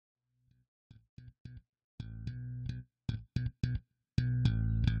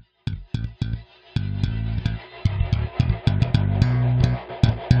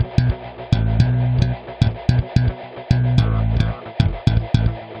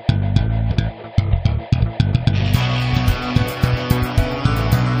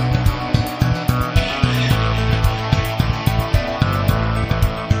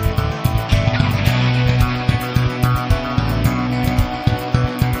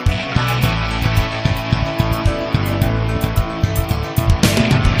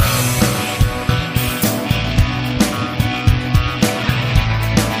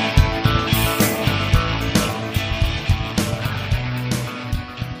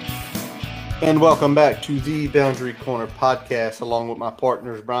And welcome back to the Boundary Corner podcast, along with my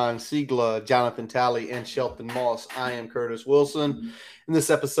partners Brian Siegler, Jonathan Talley, and Shelton Moss. I am Curtis Wilson, and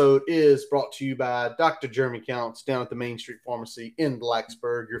this episode is brought to you by Dr. Jeremy Counts down at the Main Street Pharmacy in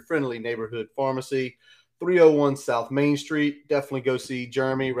Blacksburg, your friendly neighborhood pharmacy, 301 South Main Street. Definitely go see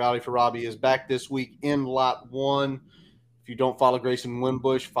Jeremy. Rowdy for Robbie is back this week in Lot 1. If you don't follow Grayson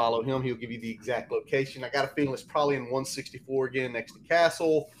Winbush, follow him. He'll give you the exact location. I got a feeling it's probably in 164 again next to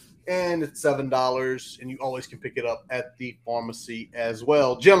Castle. And it's $7, and you always can pick it up at the pharmacy as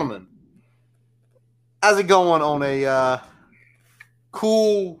well. Gentlemen, how's it going on a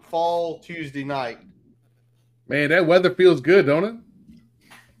cool fall Tuesday night? Man, that weather feels good, don't it?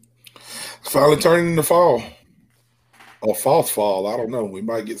 It's finally turning into fall. Or false fall. I don't know. We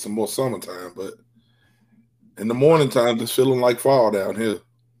might get some more summertime, but in the morning time, it's feeling like fall down here.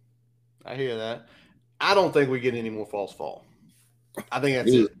 I hear that. I don't think we get any more false fall. I think that's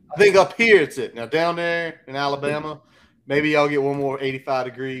it. I think up here it's it. Now down there in Alabama, maybe y'all get one more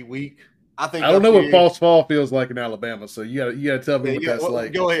 85-degree week. I don't know what false fall feels like in Alabama, so you gotta tell me what that's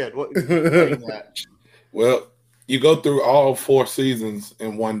like. Go ahead. Well, you go through all 4 seasons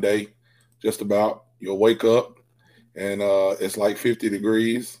in one day, just about. You'll wake up and it's like 50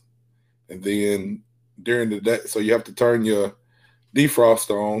 degrees, and then during the day, so you have to turn your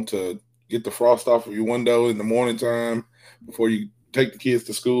defroster on to get the frost off of your window in the morning time before you take the kids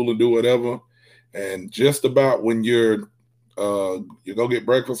to school and do whatever. And just about when you go get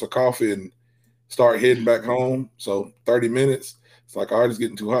breakfast or coffee and start heading back home, so 30 minutes, it's like, all right, it's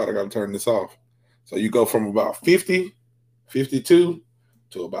getting too hot. I got to turn this off. So you go from about 50, 52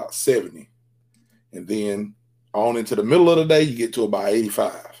 to about 70. And then on into the middle of the day, you get to about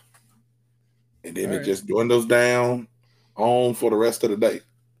 85. And then it just dwindles down on for the rest of the day.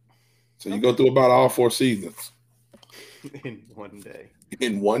 So you go through about all 4 seasons. In one day.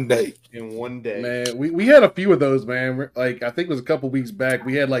 Man, we had a few of those, man. Like, I think it was a couple weeks back.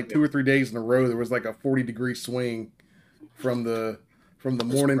 We had like 2 or 3 days in a row. There was like a 40-degree swing from the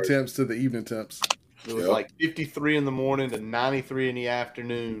morning temps to the evening temps. It was like 53 in the morning to 93 in the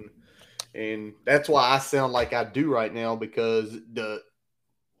afternoon. And that's why I sound like I do right now, because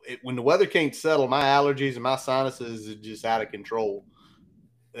when the weather can't settle, my allergies and my sinuses are just out of control.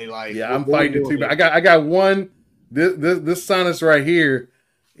 I'm fighting it too. But I got one. This sinus right here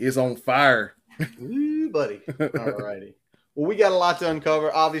is on fire. Ooh, buddy. All righty. Well, we got a lot to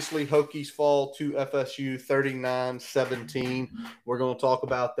uncover. Obviously, Hokies fall to FSU 39-17. We're going to talk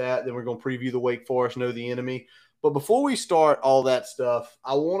about that. Then we're going to preview the Wake Forest Know the Enemy. But before we start all that stuff,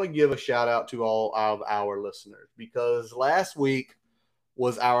 I want to give a shout out to all of our listeners, because last week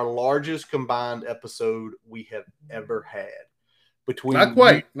was our largest combined episode we have ever had. Not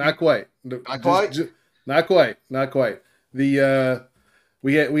quite. We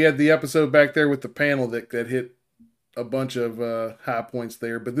had the episode back there with the panel that hit a bunch of high points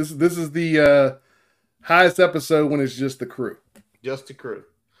there, but this is the highest episode when it's just the crew. Just the crew.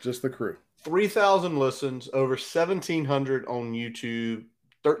 3,000 listens, over 1,700 on YouTube,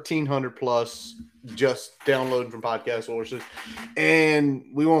 1,300 plus just downloading from podcast sources, and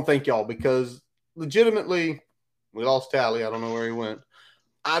we want to thank y'all, because legitimately, we lost Tally. I don't know where he went.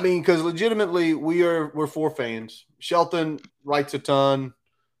 I mean, because legitimately, we're 4 fans. Shelton writes a ton,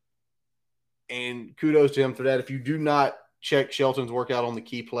 and kudos to him for that. If you do not check Shelton's workout on the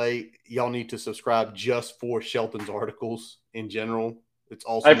Key Play, y'all need to subscribe just for Shelton's articles in general. It's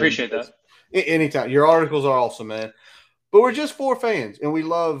awesome. I appreciate that. Anytime. Your articles are awesome, man. But we're just 4 fans, and we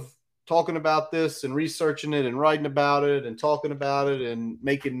love talking about this and researching it and writing about it and talking about it and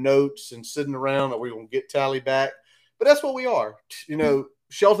making notes and sitting around. Are we going to get Tally back? But that's what we are. You know,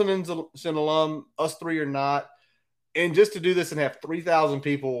 Shelton is an alum. Us 3 are not. And just to do this and have 3,000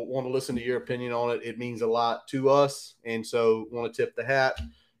 people want to listen to your opinion on it, it means a lot to us. And so want to tip the hat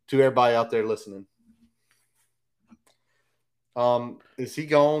to everybody out there listening. Is he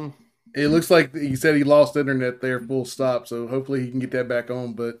gone? It looks like he said he lost internet there, full stop. So hopefully he can get that back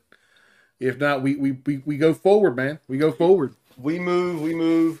on. But if not, we go forward, man. We go forward. We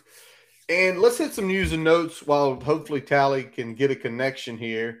move. And let's hit some news and notes while hopefully Tally can get a connection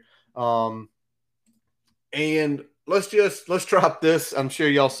here. And let's drop this. I'm sure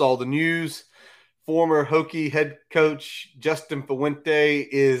y'all saw the news. Former Hokie head coach Justin Fuente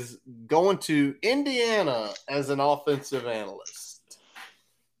is going to Indiana as an offensive analyst.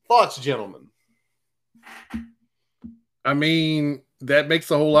 Thoughts, gentlemen? I mean, that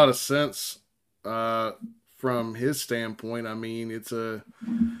makes a whole lot of sense from his standpoint. I mean,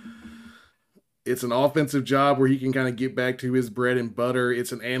 It's an offensive job where he can kind of get back to his bread and butter.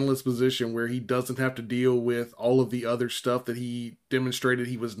 It's an analyst position where he doesn't have to deal with all of the other stuff that he demonstrated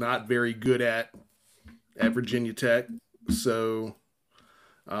he was not very good at Virginia Tech. So,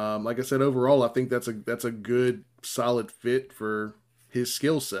 like I said, overall, I think that's a good, solid fit for his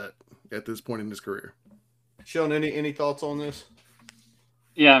skill set at this point in his career. Sean, any thoughts on this?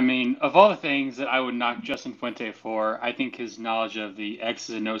 Yeah, I mean, of all the things that I would knock Justin Fuente for, I think his knowledge of the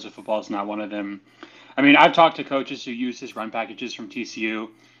X's and O's of football is not one of them. I mean, I've talked to coaches who use his run packages from TCU,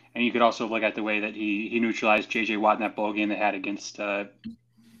 and you could also look at the way that he neutralized J.J. Watt in that bowl game they had against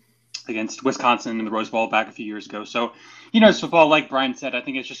Wisconsin in the Rose Bowl back a few years ago. So, his football, like Brian said, I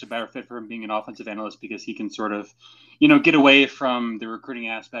think it's just a better fit for him being an offensive analyst because he can sort of, get away from the recruiting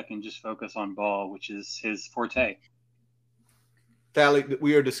aspect and just focus on ball, which is his forte. Tally,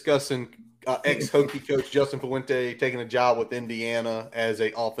 we are discussing ex-Hokie coach Justin Fuente taking a job with Indiana as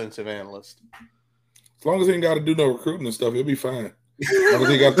an offensive analyst. As long as he ain't got to do no recruiting and stuff, he'll be fine. As long as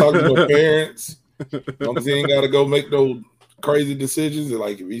he got to talk to no parents, as long as he ain't got to go make no crazy decisions,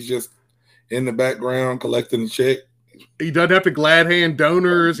 like if he's just in the background collecting the check. He doesn't have to glad hand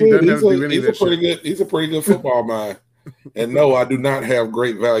donors. He doesn't have to do any of that shit. He's a pretty good football mind. And no, I do not have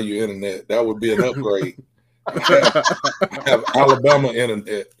great value internet. That would be an upgrade. I have Alabama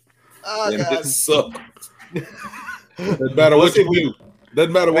internet. Oh, and God. it sucks. Doesn't matter what you do.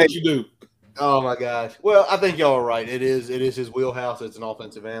 Doesn't matter what you do. Oh my gosh. Well, I think y'all are right. It is his wheelhouse. It's an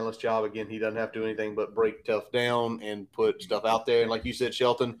offensive analyst job. Again, he doesn't have to do anything but break stuff down and put stuff out there. And like you said,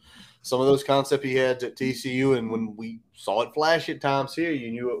 Shelton, some of those concepts he had at TCU, and when we saw it flash at times here,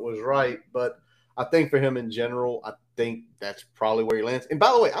 you knew it was right. But I think for him in general, I think that's probably where he lands. And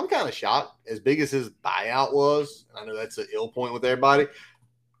by the way, I'm kind of shocked. As big as his buyout was, and I know that's an ill point with everybody.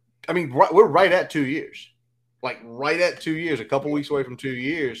 I mean, we're right at 2 years. Like right at 2 years, a couple weeks away from 2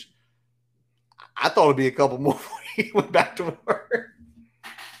 years. I thought it'd be a couple more before he went back to work.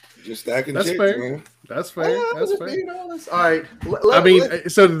 Just stacking That's checks, fair. man. That's fair. That's fair. All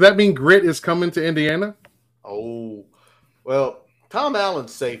right. So does that mean Grit is coming to Indiana? Oh, well, Tom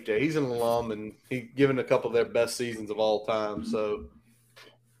Allen's safe there. He's an alum, and he's given a couple of their best seasons of all time. So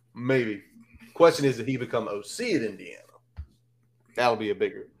maybe. Question is, did he become OC at Indiana? That'll be a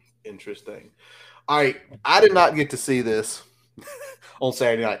bigger interest thing. All right. I did not get to see this on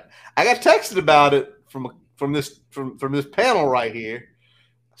Saturday night. I got texted about it from this panel right here.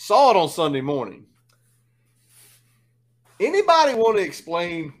 Saw it on Sunday morning. Anybody want to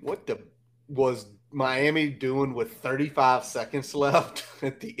explain what was Miami doing with 35 seconds left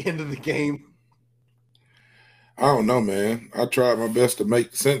at the end of the game? I don't know, man. I tried my best to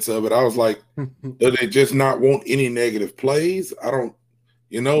make sense of it. I was like, do they just not want any negative plays? I don't,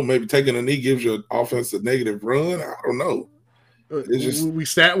 maybe taking a knee gives you an offense a negative run. I don't know. It's just, we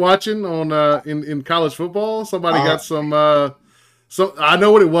sat watching on in college football. Somebody got some. I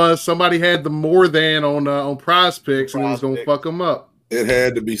know what it was. Somebody had the more than on Prize Picks, and it was going to fuck them up. It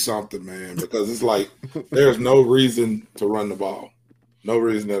had to be something, man, because it's like there's no reason to run the ball, no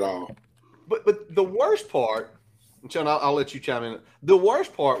reason at all. But the worst part, Sean, I'll let you chime in. The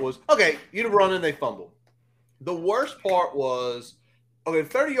worst part was you'd have run and they fumbled. The worst part was the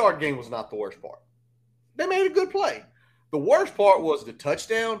 30-yard game was not the worst part. They made a good play. The worst part was the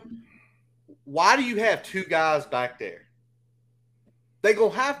touchdown. Why do you have two guys back there? They're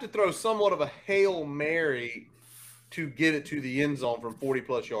going to have to throw somewhat of a Hail Mary to get it to the end zone from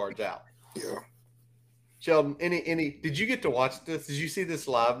 40-plus yards out. Yeah. Sheldon, did you get to watch this? Did you see this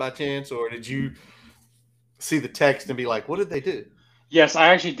live by chance, or did you see the text and be like, what did they do? Yes, I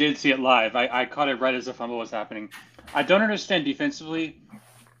actually did see it live. I caught it right as the fumble was happening. I don't understand defensively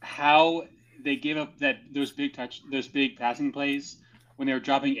how they gave up those big passing plays when they were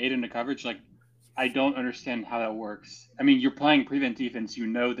dropping 8 into coverage. Like, I don't understand how that works. I mean, you're playing prevent defense. You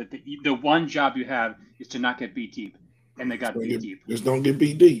know that the one job you have is to not get beat deep, and they got beat deep. Just don't get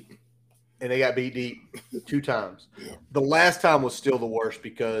beat deep. And they got beat deep 2 times. Yeah. The last time was still the worst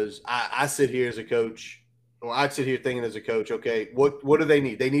because I sit here as a coach. Well, I'd sit here thinking as a coach, okay, what do they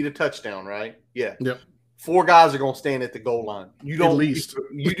need? They need a touchdown, right? Yeah. Yep. 4 guys are going to stand at the goal line. You do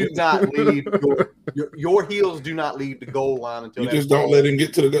not leave your heels do not leave the goal line until you just don't let him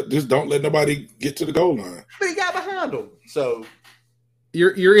get to the. Just don't let nobody get to the goal line. But he got behind them, so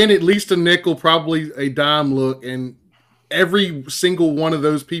you're in at least a nickel, probably a dime look, and every single one of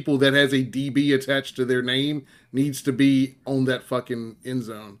those people that has a DB attached to their name needs to be on that fucking end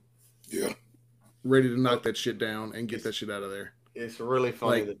zone. Yeah, ready to knock that shit down and get that shit out of there. It's really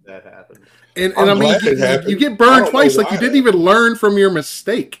funny that happened. And I mean, you get burned twice. Like, you didn't even learn from your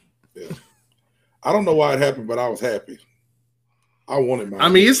mistake. Yeah. I don't know why it happened, but I was happy. I wanted my. I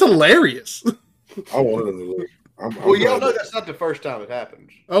mean, it's hilarious. I wanted them to lose. Well, y'all know that's not the first time it happened.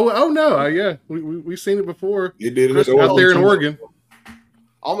 Oh no, yeah, we've seen it before. You did it Chris out there in Oregon.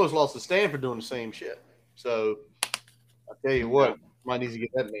 Almost lost to Stanford doing the same shit. So I tell you what, might need to get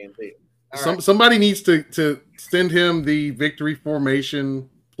that man paid. Somebody needs to send him the victory formation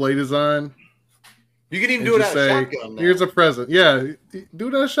play design. You can even do it out of shotgun. Now. Here's a present. Yeah, do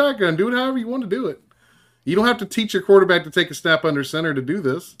it out of shotgun. Do it however you want to do it. You don't have to teach your quarterback to take a snap under center to do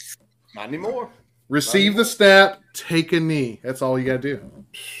this. Not anymore. Receive the snap, take a knee. That's all you got to do.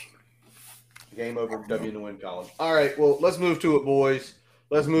 Game over, W to win college. All right, well, let's move to it, boys.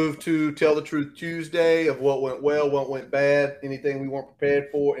 Let's move to Tell the Truth Tuesday of what went well, what went bad, anything we weren't prepared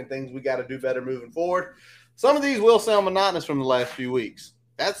for, and things we got to do better moving forward. Some of these will sound monotonous from the last few weeks.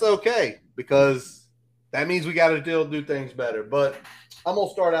 That's okay, because that means we got to do things better. But I'm going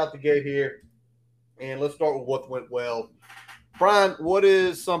to start out the gate here, and let's start with what went well. Brian, what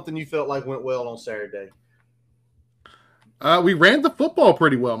is something you felt like went well on Saturday? We ran the football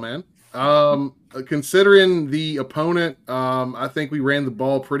pretty well, man. Considering the opponent, I think we ran the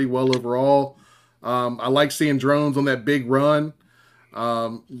ball pretty well overall. I like seeing Drones on that big run,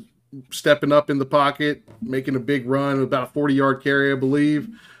 stepping up in the pocket, making a big run, about a 40-yard carry, I believe.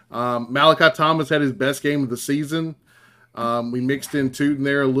 Malachi Thomas had his best game of the season. We mixed in Tootin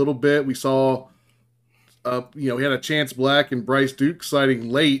there a little bit. We saw, we had a Chance Black and Bryce Duke sighting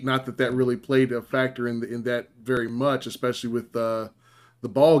late. Not that really played a factor in that very much, especially with the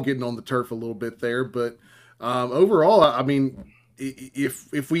ball getting on the turf a little bit there. But overall, I mean,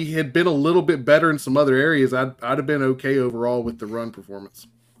 if we had been a little bit better in some other areas, I'd have been okay overall with the run performance.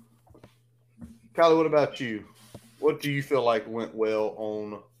 Kylie, what about you? What do you feel like went well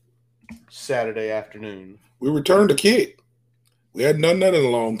on Saturday afternoon? We returned a kick. We hadn't done that in a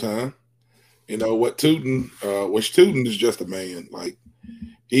long time. You know what Tootin is just a man. Like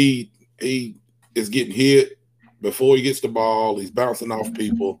he is getting hit before he gets the ball. He's bouncing off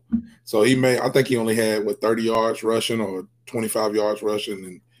people. So I think he only had 30 yards rushing or 25 yards rushing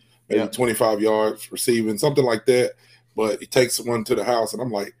and maybe 25 yards receiving, something like that. But he takes one to the house, and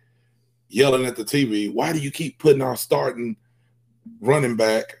I'm like yelling at the TV, why do you keep putting our starting running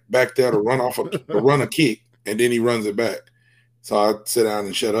back there to run a kick, and then he runs it back? So I sit down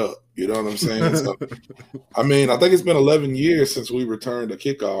and shut up. You know what I'm saying? So, I mean, I think it's been 11 years since we returned a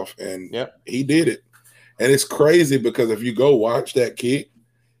kickoff, and he did it. And it's crazy because if you go watch that kick,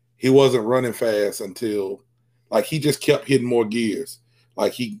 he wasn't running fast until, like, he just kept hitting more gears.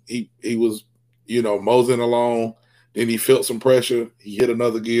 Like he was, moseying along. Then he felt some pressure. He hit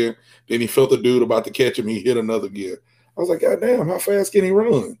another gear. Then he felt the dude about to catch him. He hit another gear. I was like, God damn, how fast can he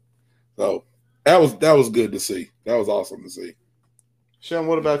run? So that was good to see. That was awesome to see. Sean,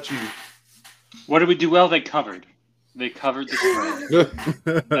 what about you? What did we do well? They covered. They covered the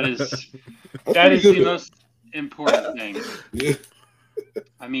spread. that is the most important thing. Yeah.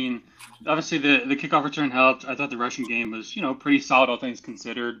 I mean, obviously the kickoff return helped. I thought the rushing game was, pretty solid, all things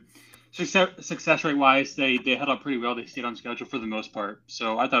considered. Success rate wise, they held up pretty well. They stayed on schedule for the most part.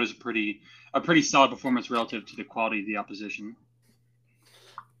 So I thought it was a pretty solid performance relative to the quality of the opposition.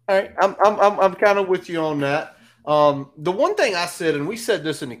 All right, I'm kind of with you on that. The one thing I said, and we said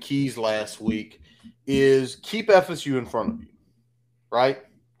this in the Keys last week, is keep FSU in front of you, right?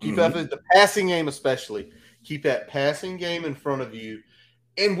 Keep FSU, the passing game especially. Keep that passing game in front of you.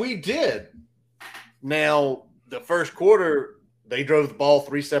 And we did. Now, the first quarter, they drove the ball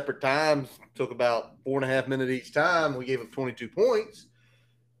 3 separate times, took about 4.5 minutes each time. We gave up 22 points.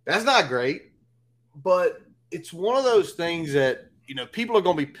 That's not great, but it's one of those things that, people are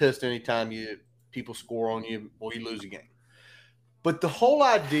going to be pissed anytime people score on you or you lose a game. But the whole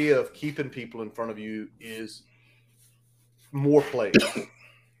idea of keeping people in front of you is more plays.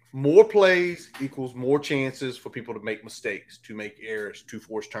 More plays equals more chances for people to make mistakes, to make errors, to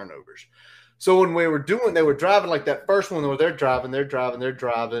force turnovers. So when they were driving like that first one where they're driving.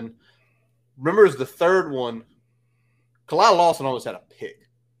 Remember, as the third one, Kalil Lawson always had a pick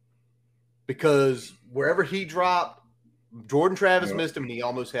because wherever he dropped, Jordan Travis missed him and he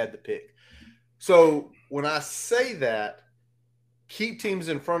almost had the pick. So when I say that, keep teams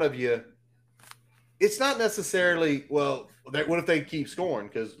in front of you, it's not necessarily, what if they keep scoring?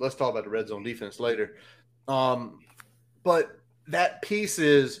 Because let's talk about the red zone defense later. But that piece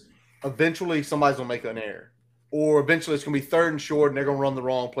is eventually somebody's going to make an error. Or eventually it's going to be 3rd and short and they're going to run the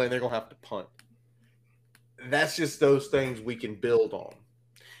wrong play and they're going to have to punt. That's just those things we can build on.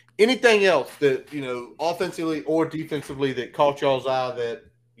 Anything else that, offensively or defensively that caught y'all's eye that,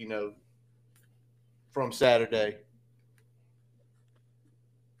 from Saturday?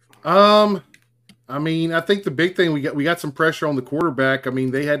 I mean, I think the big thing we got some pressure on the quarterback. I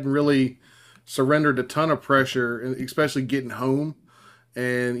mean, they hadn't really surrendered a ton of pressure, especially getting home.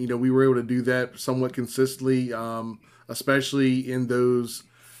 And, we were able to do that somewhat consistently, especially in those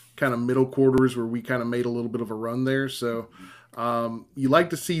kind of middle quarters where we kind of made a little bit of a run there. So you like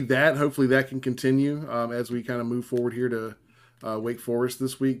to see that. Hopefully that can continue as we kind of move forward here to Wake Forest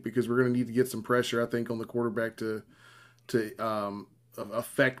this week, because we're going to need to get some pressure, I think, on the quarterback to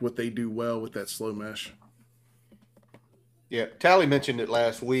affect what they do well with that slow mesh. Yeah, Tally mentioned it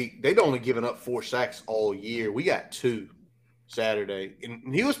last week. They'd only given up 4 sacks all year. We got 2 Saturday,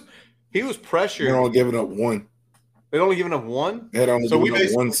 and he was pressured. They're only giving up 1. They'd only given up 1. They had only given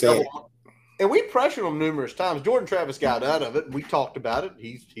up 1 sack. And we pressured him numerous times. Jordan Travis got out of it. We talked about it.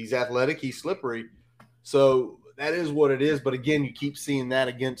 He's athletic. He's slippery. So that is what it is. But again, you keep seeing that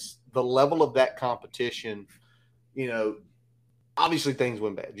against the level of that competition. Obviously things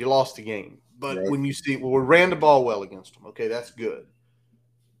went bad. You lost the game. But right. When you see, we ran the ball well against them. Okay, that's good.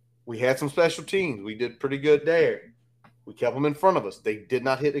 We had some special teams. We did pretty good there. We kept them in front of us. They did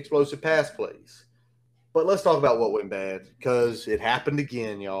not hit explosive pass plays. But let's talk about what went bad, because it happened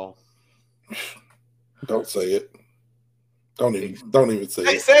again, y'all. Don't say it. Don't even say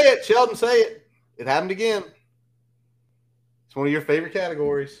it. Say it, Sheldon. Say it. It happened again. It's one of your favorite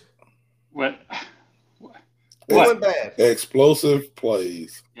categories. What went bad? Explosive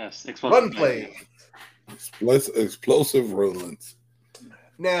plays. Yes, explosive run plays. Explosive runs.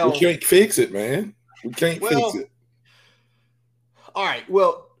 Now we can't fix it, man. We can't fix it. All right.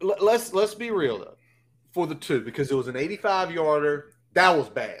 Well, let's be real though. For the 2, because it was an 85-yarder, that was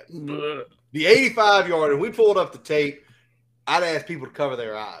bad. The 85-yarder, we pulled up the tape. I'd ask people to cover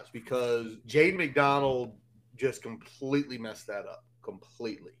their eyes, because Jaden McDonald just completely messed that up.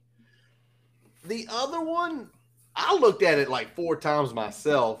 Completely. The other one, I looked at it like 4 times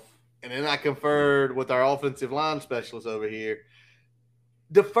myself, and then I conferred with our offensive line specialist over here.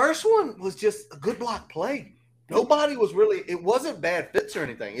 The first one was just a good block play. Nobody was really – it wasn't bad fits or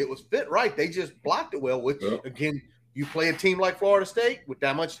anything. It was fit right. They just blocked it well, which, again, you play a team like Florida State with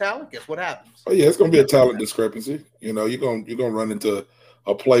that much talent, guess what happens? Oh, yeah, it's going to be a talent discrepancy. You're going to run into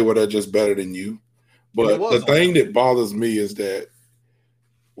a play where they're just better than you. But the thing that bothers me is that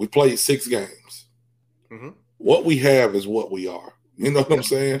we played 6 games. Mm-hmm. What we have is what we are. You know what I'm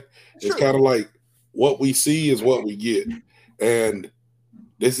saying? It's kind of like what we see is what we get. And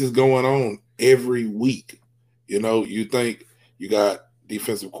this is going on every week. You think you got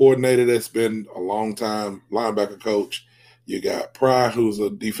defensive coordinator that's been a long time linebacker coach. You got Pry, who's a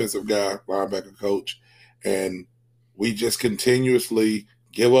defensive guy, linebacker coach. And we just continuously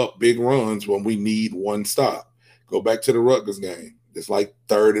give up big runs when we need one stop. Go back to the Rutgers game. It's like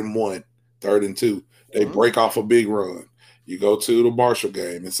 3rd and 1, 3rd and 2. They break off a big run. You go to the Marshall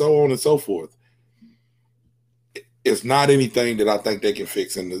game, and so on and so forth. It's not anything that I think they can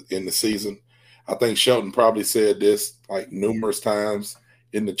fix in the season. I think Shelton probably said this like numerous times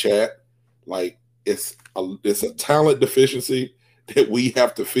in the chat. Like it's a talent deficiency that we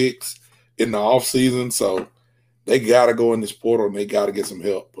have to fix in the offseason. So they got to go in this portal and they got to get some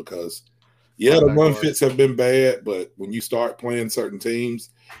help, because the run fits have been bad, but when you start playing certain teams,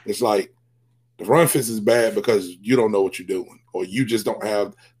 it's like the run fits is bad because you don't know what you're doing, or you just don't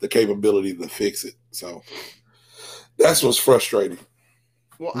have the capability to fix it. So that's what's frustrating.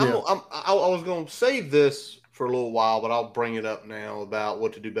 Well, I was going to save this for a little while, but I'll bring it up now about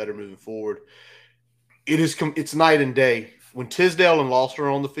what to do better moving forward. It's night and day. When Tisdale and Lost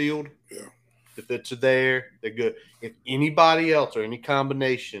are on the field, the fits are there, they're good. If anybody else or any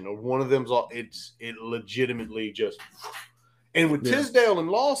combination or one of them's off, it legitimately just. And with Tisdale and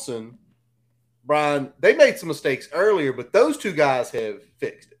Lawson, Brian, they made some mistakes earlier, but those 2 guys have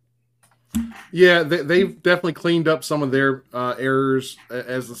fixed it. Yeah, they've definitely cleaned up some of their errors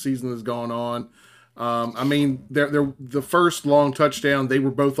as the season has gone on. I mean, they're the first long touchdown, they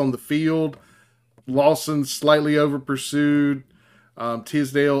were both on the field. Lawson slightly over pursued.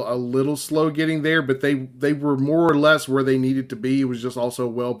 Tisdale a little slow getting there, but they were more or less where they needed to be. It was just also a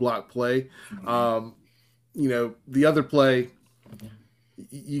well-blocked play. The other play,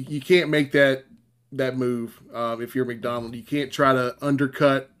 you can't make that move if you're McDonald. You can't try to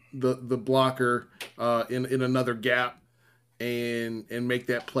undercut the blocker in another gap and make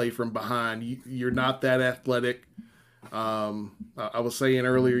that play from behind. You're not that athletic. I was saying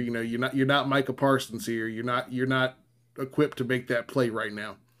earlier, you're not Micah Parsons here. You're not equipped to make that play right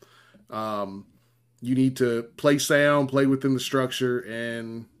now. You need to play sound, play within the structure,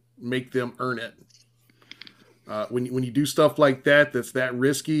 and make them earn it. When you do stuff like that's that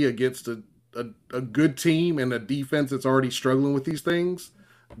risky against a good team and a defense that's already struggling with these things,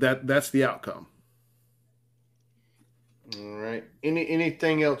 that's the outcome. All right.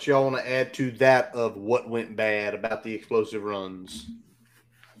 Anything else y'all want to add to that of what went bad about the explosive runs?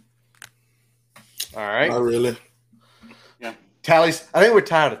 All right. Not really. Yeah. Tallies, I think we're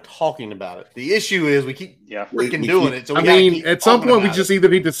tired of talking about it. The issue is we keep freaking doing it. So I mean, at some point, we just either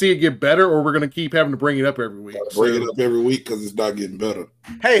need to see it get better, or we're going to keep having to bring it up every week. Bring it up every week because it's not getting better.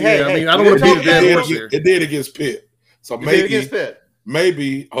 Hey! I mean, I don't want to beat a dead horse here. It did against Pitt, so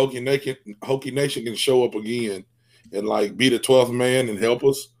maybe Hokie Nation can show up again and like be the 12th man and help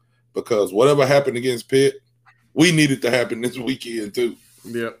us, because whatever happened against Pitt, we need it to happen this weekend too.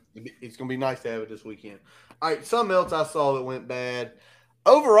 Yeah, it's going to be nice to have it this weekend. All right, something else I saw that went bad.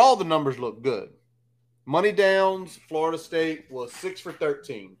 Overall, the numbers look good. Money downs, Florida State was 6 for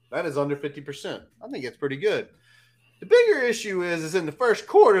 13. That is under 50%. I think it's pretty good. The bigger issue is in the first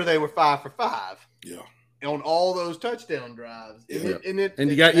quarter they were 5 for 5. Yeah, on all those touchdown drives. And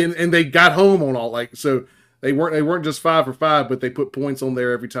they got home on all, like, so they weren't just 5 for 5, but they put points on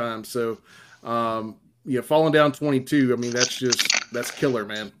there every time. So, falling down 22. I mean, that's killer,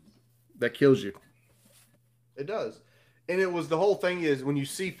 man. That kills you. It does. And it was the whole thing is when you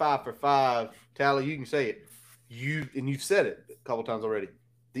see 5 for 5, Tally, you can say it. You've said it a couple times already.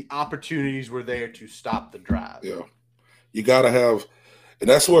 The opportunities were there to stop the drive. Yeah. You got to have, and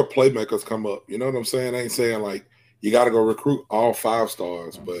that's where playmakers come up. You know what I'm saying? I ain't saying like you got to go recruit all 5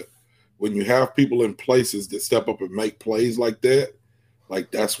 stars, but when you have people in places that step up and make plays like that,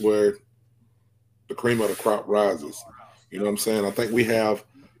 like that's where the cream of the crop rises. You know what I'm saying? I think we have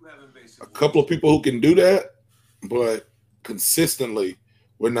a couple of people who can do that, but consistently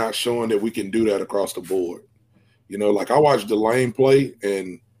we're not showing that we can do that across the board. You know, like I watched Delane play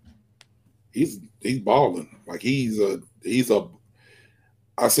and he's balling. Like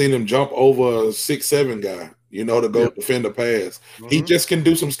I seen him jump over a 6'7" guy, you know, to go defend a pass. Mm-hmm. He just can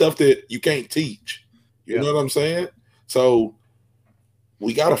do some stuff that you can't teach. You know what I'm saying? So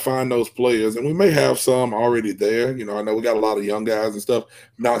we got to find those players, and we may have some already there. You know, I know we got a lot of young guys and stuff.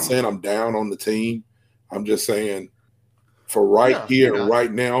 I'm not saying I'm down on the team. I'm just saying for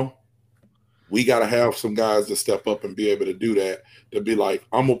right now, we got to have some guys to step up and be able to do that, to be like,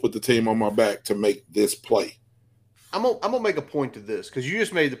 I'm going to put the team on my back to make this play. I'm gonna make a point to this because you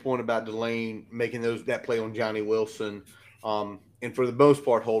just made the point about Delane making that play on Johnny Wilson, and for the most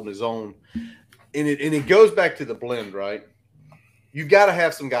part holding his own. And it goes back to the blend, right? You've got to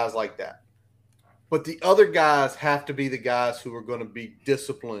have some guys like that. But the other guys have to be the guys who are going to be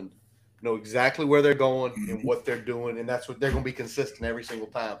disciplined, know exactly where they're going and what they're doing, and that's what they're going to be consistent every single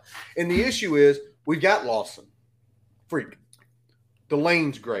time. And the issue is we've got Lawson, freak.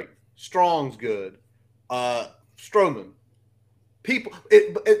 Delane's great. Strong's good. Stroman. People,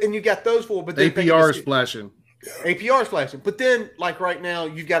 and you got those 4, but then APR is flashing. APR is flashing. But then, like right now,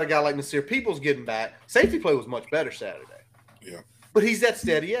 you've got a guy like Nasir Peoples getting back. Safety play was much better Saturday. Yeah. But he's that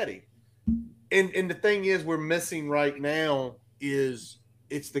steady Eddie. And the thing is we're missing right now is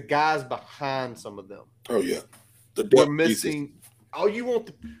it's the guys behind some of them. Oh, yeah. We're missing pieces. All you want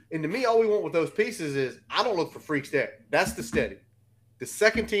and to me, all we want with those pieces is I don't look for freaks there. That's the steady. The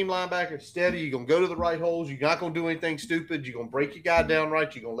second team linebacker, steady. You're going to go to the right holes. You're not going to do anything stupid. You're going to break your guy down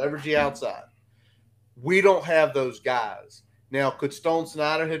right. You're going to leverage the outside. We don't have those guys. Now, could Stone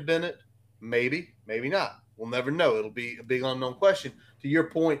Snyder have been it? Maybe, maybe not. We'll never know. It'll be a big unknown question. To your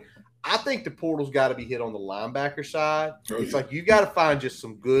point, I think the portal's got to be hit on the linebacker side. It's like you got to find just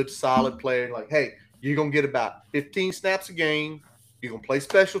some good, solid players. Like, hey, you're going to get about 15 snaps a game. You're going to play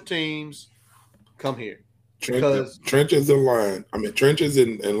special teams. Come here. Trenches and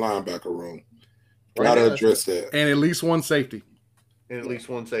linebacker room. Got to address that. And at least one safety.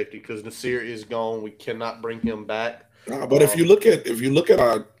 Because Nasir is gone. We cannot bring him back. But if you look at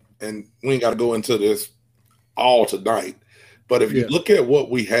our, and we ain't got to go into this all tonight, but if you look at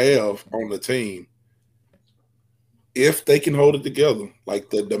what we have on the team, if they can hold it together, like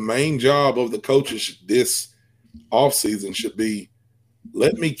the main job of the coaches this offseason should be,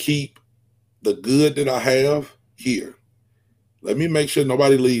 let me keep the good that I have here. Let me make sure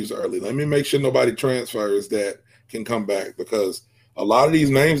nobody leaves early. Let me make sure nobody transfers that can come back, because a lot of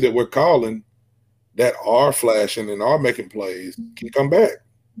these names that we're calling that are flashing and are making plays can come back.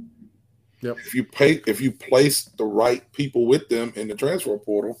 Yep. If you place the right people with them in the transfer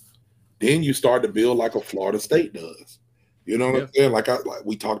portal, then you start to build like a Florida State does. You know what I'm saying? Like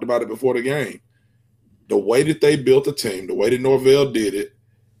we talked about it before the game. The way that they built the team, the way that Norvell did it,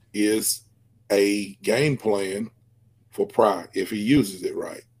 is a game plan for Pry if he uses it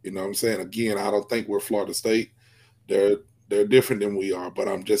right. You know what I'm saying? Again, I don't think we're Florida State. They're different than we are, but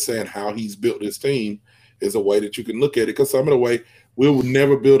I'm just saying how he's built his team is a way that you can look at it, because some of the way we will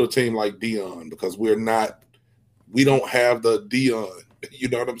never build a team like Dion, because we're not we don't have the Dion. You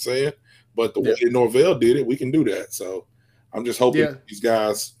know what I'm saying? But the way Norvell did it, we can do that. So I'm just hoping these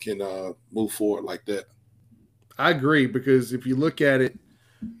guys can move forward like that. I agree, because if you look at it,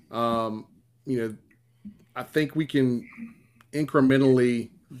 I think we can incrementally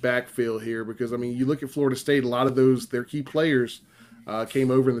backfill here, because, I mean, you look at Florida State, a lot of their key players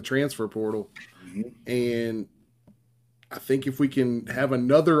came over in the transfer portal. Mm-hmm. And I think if we can have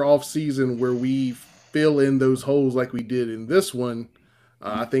another offseason where we fill in those holes like we did in this one,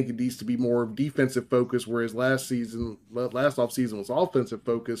 I think it needs to be more defensive focus, whereas last offseason was offensive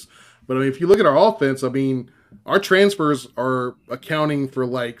focus. But, I mean, if you look at our offense, I mean, our transfers are accounting for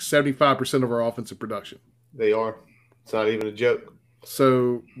like 75% of our offensive production. They are. It's not even a joke.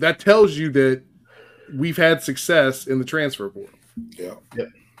 So that tells you that we've had success in the transfer portal. Yeah. Yep.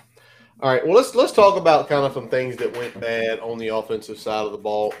 All right. Well, let's talk about kind of some things that went bad on the offensive side of the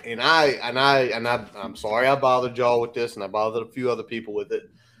ball. And I'm sorry I bothered y'all with this, and I bothered a few other people with it.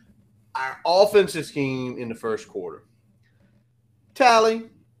 Our offensive scheme in the first quarter. Tally,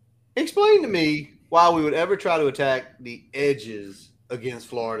 explain to me why we would ever try to attack the edges against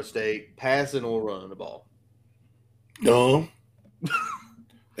Florida State, passing or running the ball. Dumb.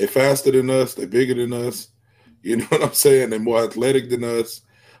 They faster than us. They bigger than us. You know what I'm saying? They're more athletic than us.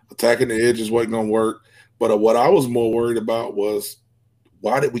 Attacking the edges wasn't going to work. But what I was more worried about was,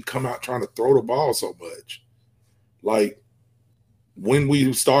 why did we come out trying to throw the ball so much? Like, when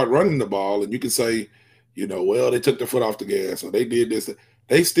we start running the ball, and you can say, well, they took their foot off the gas, or they did this.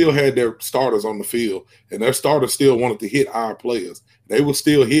 They still had their starters on the field, and their starters still wanted to hit our players. They were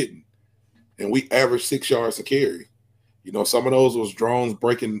still hitting, and we averaged 6 yards a carry. Some of those was drones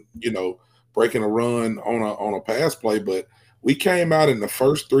breaking a run on a pass play, but we came out and the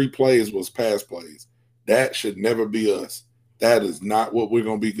first 3 plays was pass plays. That should never be us. That is not what we're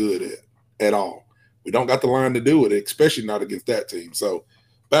going to be good at all. We don't got the line to do it, especially not against that team. So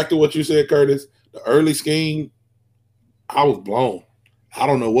back to what you said, Curtis, the early scheme, I was blown. I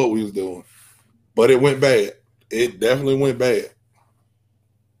don't know what we was doing, but it went bad. It definitely went bad.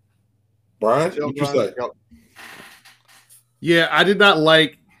 Brian, what you say? Yeah, I did not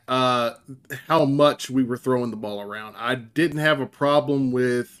like how much we were throwing the ball around. I didn't have a problem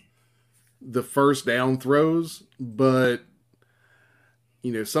with the first down throws, but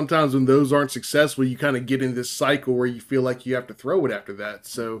sometimes when those aren't successful, you kind of get in this cycle where you feel like you have to throw it after that.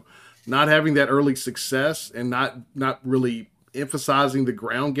 So not having that early success and not really emphasizing the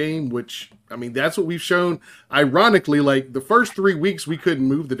ground game, which, I mean, that's what we've shown. Ironically, like the first 3 weeks, we couldn't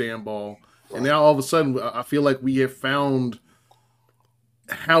move the damn ball. And now all of a sudden, I feel like we have found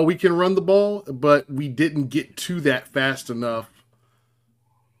how we can run the ball, but we didn't get to that fast enough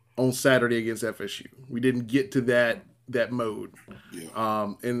on Saturday against FSU. We didn't get to that mode.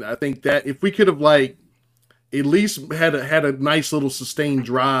 Yeah. And I think that if we could have at least had a nice little sustained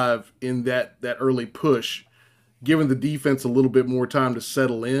drive in that early push, giving the defense a little bit more time to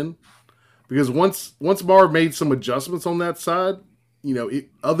settle in, because once Marv made some adjustments on that side,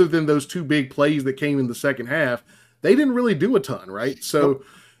 other than those 2 big plays that came in the second half, they didn't really do a ton, right? So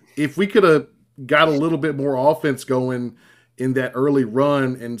if we could have got a little bit more offense going in that early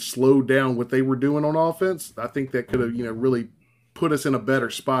run and slowed down what they were doing on offense, I think that could have, really put us in a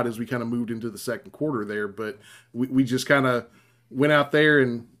better spot as we kind of moved into the second quarter there. But we just kind of went out there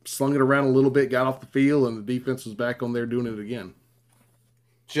and slung it around a little bit, got off the field, and the defense was back on there doing it again.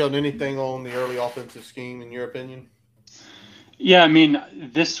 Sheldon, anything on the early offensive scheme in your opinion? Yeah, I mean,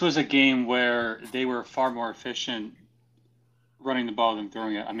 this was a game where they were far more efficient running the ball than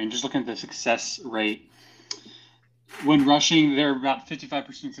throwing it. I mean, just looking at the success rate. When rushing, they're about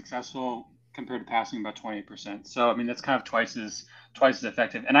 55% successful compared to passing about 28%. So, I mean, that's kind of twice as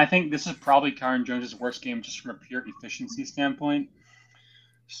effective. And I think this is probably Kyron Jones' worst game just from a pure efficiency standpoint.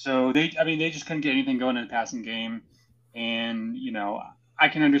 So, they just couldn't get anything going in the passing game. And, I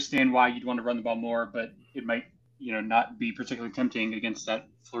can understand why you'd want to run the ball more, but it might not be particularly tempting against that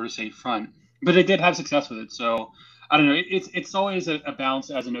Florida State front. But they did have success with it. So I don't know. It's always a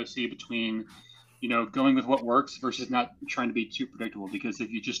balance as an OC between, going with what works versus not trying to be too predictable. Because if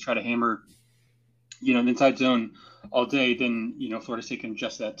you just try to hammer, the inside zone all day, then, Florida State can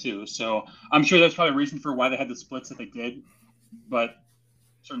adjust that too. So I'm sure that's probably a reason for why they had the splits that they did. But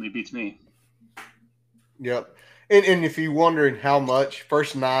certainly beats me. Yep. And if you're wondering how much,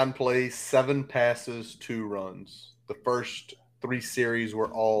 first 9 plays, 7 passes, 2 runs. The first 3 series were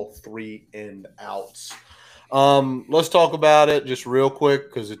all 3 and outs. Let's talk about it just real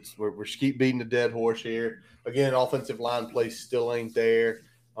quick because we're keep beating the dead horse here. Again, offensive line play still ain't there.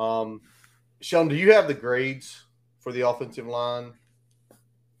 Sean, do you have the grades for the offensive line?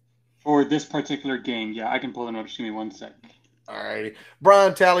 For this particular game, yeah, I can pull them up. Just give me 1 sec. All righty.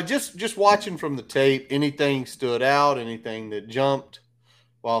 Brian Talley, just watching from the tape, anything stood out, anything that jumped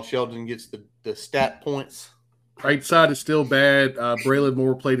while Sheldon gets the stat points? Right side is still bad. Braylon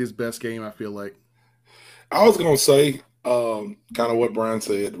Moore played his best game, I feel like. I was going to say kind of what Brian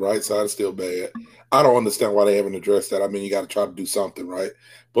said. The right side is still bad. I don't understand why they haven't addressed that. I mean, you got to try to do something, right?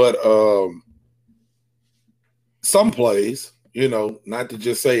 But some plays, not to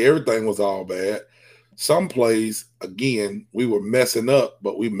just say everything was all bad. Some plays, again, we were messing up,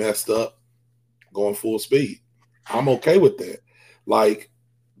 but we messed up going full speed. I'm okay with that. Like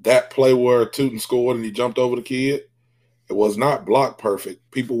that play where Tootin scored and he jumped over the kid, it was not block perfect.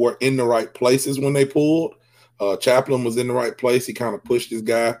 People were in the right places when they pulled. Chaplin was in the right place. He kind of pushed his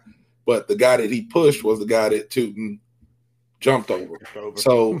guy, but the guy that he pushed was the guy that Tootin jumped over.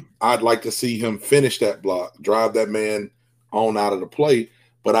 So I'd like to see him finish that block, drive that man on out of the play.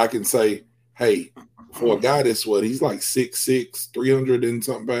 But I can say, hey, for a guy that's he's like 6'6", 300 and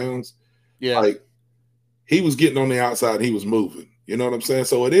something pounds. Yeah. Like he was getting on the outside, he was moving. You know what I'm saying?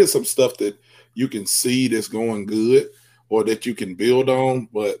 So it is some stuff that you can see that's going good or that you can build on,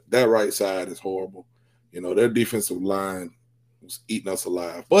 but that right side is horrible. Their defensive line was eating us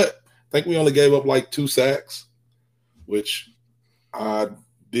alive. But I think we only gave up like 2 sacks, which I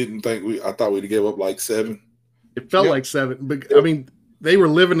didn't think I thought we'd gave up like 7. It felt like 7, but I mean, they were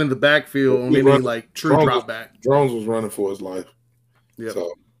living in the backfield on any like true drop back. Drones was running for his life. Yeah.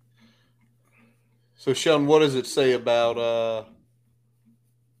 So Sheldon, what does it say about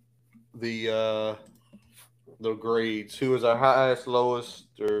the grades? Who is our highest, lowest,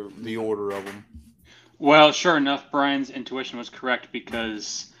 or the order of them? Well, sure enough, Brian's intuition was correct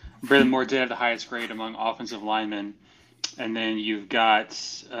because Braylon Moore did have the highest grade among offensive linemen. And then you've got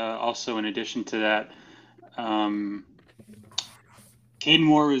also in addition to that, Caden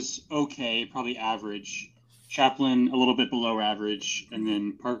Moore is okay, probably average. Chaplin a little bit below average, and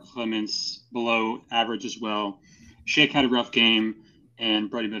then Parker Clements below average as well. Shake had a rough game, and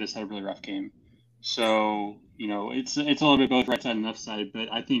Brody Bettis had a really rough game. So it's a little bit both right side and left side. But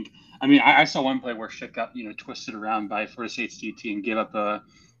I saw one play where Shake got twisted around by Florida State's DT and gave up a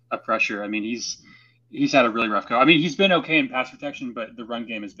pressure. I mean he's had a really rough go. I mean he's been okay in pass protection, but the run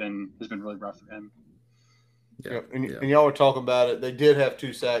game has been really rough for him. Yeah. And y'all were talking about it. They did have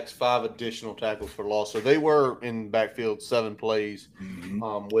 2 sacks, 5 additional tackles for loss. So they were in backfield 7 plays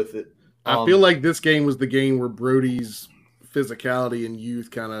with it. I feel like this game was the game where Brody's physicality and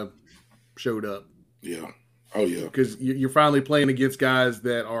youth kind of showed up. Yeah. Oh, yeah. Because you're finally playing against guys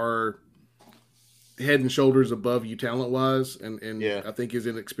that are head and shoulders above you talent-wise, and I think his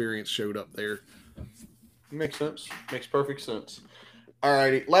inexperience showed up there. Makes sense. Makes perfect sense. All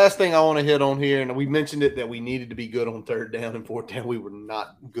righty. Last thing I want to hit on here, and we mentioned it, that we needed to be good on 3rd down and 4th down. We were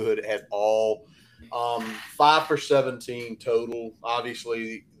not good at all. 5 for 17 total.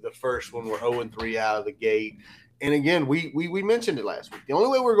 Obviously, the first one we're 0-3 out of the gate. And again, we mentioned it last week. The only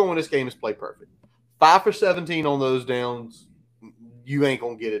way we're going this game is play perfect. 5 for 17 on those downs, you ain't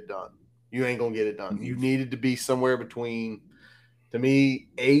going to get it done. You ain't going to get it done. You needed to be somewhere between, to me,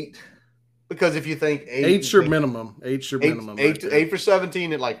 8. Because if you think 8's your minimum. 8's your minimum. 8 for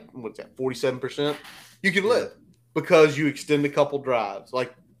 17 at like, what's that, 47%? You can live because you extend a couple drives.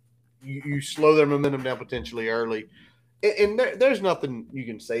 Like, you slow their momentum down potentially early. And there's nothing you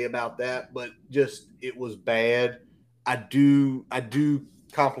can say about that, but just it was bad. I do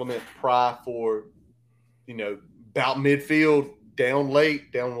compliment Pry for, about midfield, down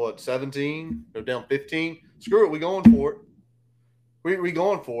late, down 17 or down 15. Screw it, we going for it. We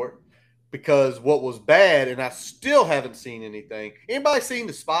going for it. Because what was bad, and I still haven't seen anything. Anybody seen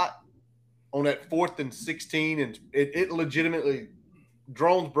the spot on that 4th and 16? And it legitimately,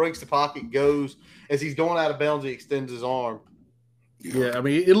 Drones breaks the pocket, goes as he's going out of bounds. He extends his arm. Yeah, I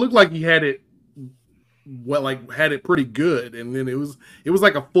mean, it looked like he had it, had it pretty good, and then it was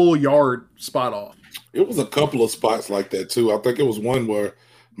like a full yard spot off. It was a couple of spots like that too. I think it was one where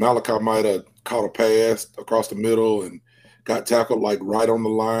Malachi might have caught a pass across the middle and got tackled like right on the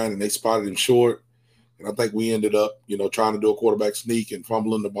line, and they spotted him short. And I think we ended up, trying to do a quarterback sneak and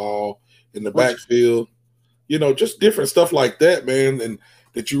fumbling the ball in the backfield. Just different stuff like that, man, and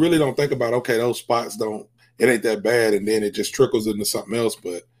that you really don't think about. Okay, those spots it ain't that bad, and then it just trickles into something else.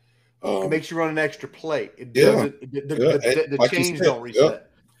 But it makes you run an extra play. It doesn't. The like chains don't reset. Yep.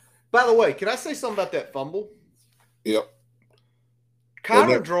 By the way, can I say something about that fumble? Yep.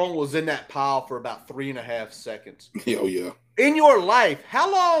 Connor Drone was in that pile for about 3.5 seconds. Oh, yeah. In your life,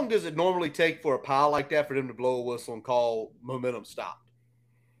 how long does it normally take for a pile like that for them to blow a whistle and call momentum stopped?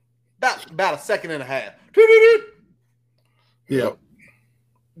 About 1.5 seconds. Yeah.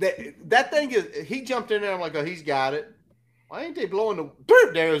 that thing is, he jumped in there. I'm like, oh, he's got it. Why ain't they blowing the,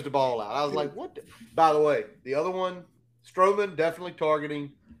 there's the ball out. I was like, what? By the way, the other one, Strowman, definitely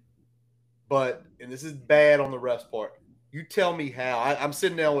targeting, but, and this is bad on the ref's part. You tell me how. I'm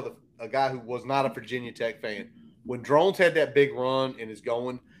sitting down with a guy who was not a Virginia Tech fan. When Drones had that big run and is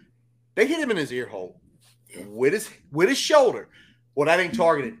going, they hit him in his ear hole with his shoulder. Well, that ain't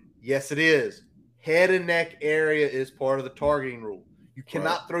targeted. Yes, it is. Head and neck area is part of the targeting rule. You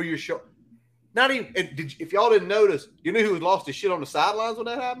cannot throw your shoulder. Not even. If y'all didn't notice, you knew who lost his shit on the sidelines when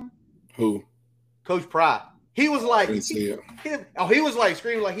that happened? Who? Coach Pry. He was like, he was like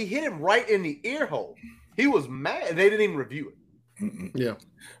screaming like he hit him right in the ear hole. He was mad. They didn't even review it. Mm-mm. Yeah.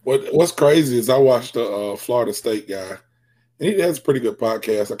 What's crazy is I watched the Florida State guy, and he has a pretty good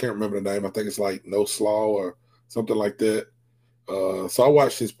podcast. I can't remember the name. I think it's like No Slaw or something like that. So I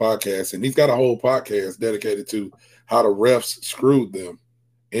watched his podcast, and he's got a whole podcast dedicated to how the refs screwed them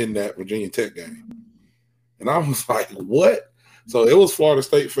in that Virginia Tech game. And I was like, what? So it was Florida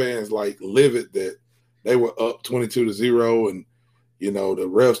State fans like livid that they were up 22-0, and the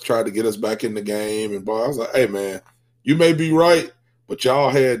refs tried to get us back in the game. And boy, I was like, hey man, you may be right, but y'all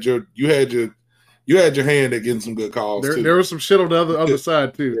had your hand at getting some good calls too. There was some shit on the other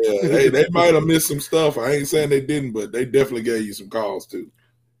side too. Yeah, they might have missed some stuff. I ain't saying they didn't, but they definitely gave you some calls too.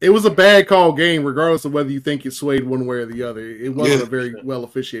 It was a bad call game, regardless of whether you think it swayed one way or the other. It wasn't a very well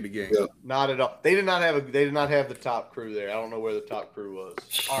officiated game. Yeah. Not at all. They did not have the top crew there. I don't know where the top crew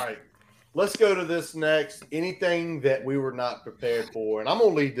was. All right, let's go to this next. Anything that we were not prepared for, and I'm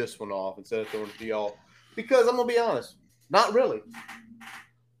gonna lead this one off instead of throwing it to y'all because I'm gonna be honest, not really.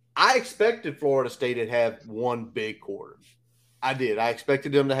 I expected Florida State to have one big quarter. I did. I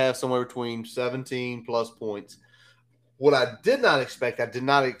expected them to have somewhere between 17 plus points. What I did not expect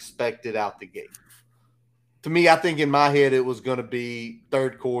it out the gate. To me, I think in my head it was going to be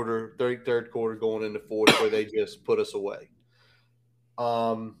third quarter going into fourth where they just put us away.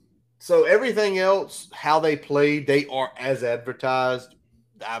 So everything else, how they played, they are as advertised.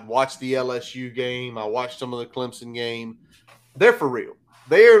 I watched the LSU game. I watched some of the Clemson game. They're for real.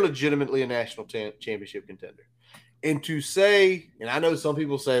 They are legitimately a national championship contender. And to say, and I know some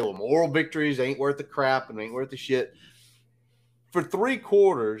people say, well, moral victories ain't worth the crap and ain't worth the shit. For 3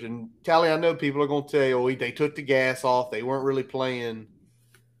 quarters, and Tally, I know people are going to tell you, oh, they took the gas off. They weren't really playing.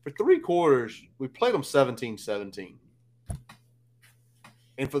 For 3 quarters, we played them 17-17.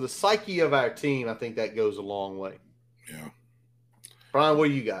 And for the psyche of our team, I think that goes a long way. Yeah. Brian, what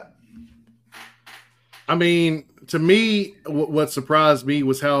do you got? I mean, to me, what surprised me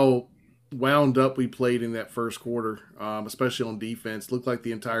was how wound up we played in that first quarter, especially on defense. Looked like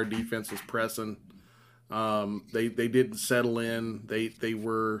the entire defense was pressing. They didn't settle in. They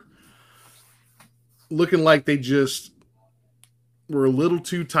were looking like they just were a little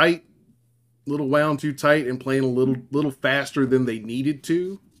too tight, little wound too tight, and playing a little faster than they needed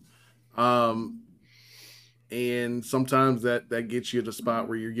to. And sometimes that gets you at a spot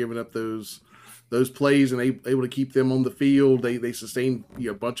where you're giving up those plays and able to keep them on the field. They sustained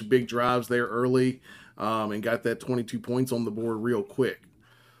a bunch of big drives there early, and got that 22 points on the board real quick.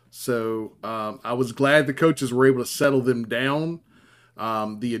 So I was glad the coaches were able to settle them down.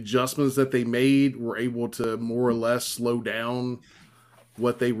 The adjustments that they made were able to more or less slow down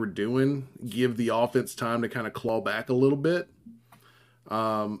what they were doing, give the offense time to kind of claw back a little bit.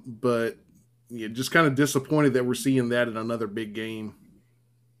 But just kind of disappointed that we're seeing that in another big game.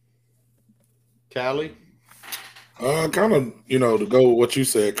 Tally? Kind of, to go with what you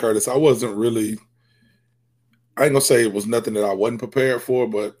said, Curtis, I wasn't really – I ain't going to say it was nothing that I wasn't prepared for,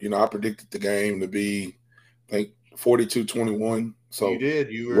 but, I predicted the game to be, I think, 42-21. So you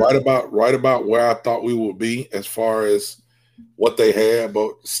did. You were right about where I thought we would be as far as what they had.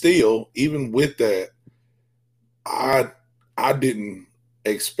 But still, even with that, I didn't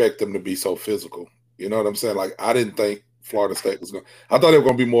expect them to be so physical. You know what I'm saying? Like, I didn't think Florida State was going to – I thought they were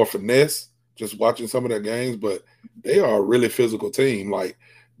going to be more finesse just watching some of their games, but they are a really physical team. Like,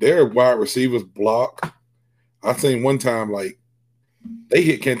 their wide receivers block. I seen one time, like, they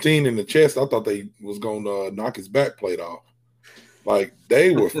hit Canteen in the chest. I thought they was going to knock his back plate off. Like,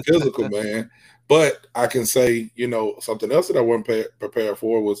 they were physical, man. But I can say, something else that I wasn't prepared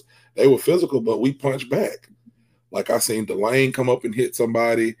for was they were physical, but we punched back. Like, I seen Delane come up and hit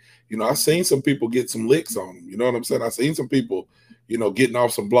somebody. I seen some people get some licks on them. You know what I'm saying? I seen some people, getting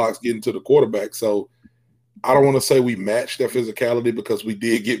off some blocks, getting to the quarterback. So I don't want to say we matched their physicality because we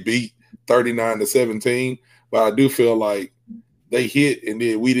did get beat 39-17. But I do feel like they hit and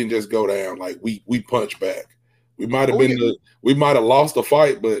then we didn't just go down. Like we punched back. We might have we might have lost the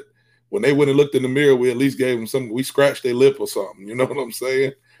fight, but when they went and looked in the mirror, we at least gave them something. We scratched their lip or something. You know what I'm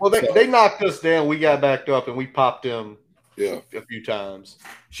saying? Well, they knocked us down. We got backed up, and we popped them a few times.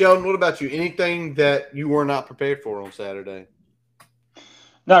 Sheldon, what about you? Anything that you were not prepared for on Saturday?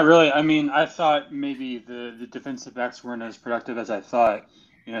 Not really. I mean, I thought maybe the defensive backs weren't as productive as I thought.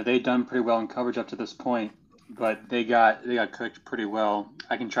 They'd done pretty well in coverage up to this point, but they got cooked pretty well.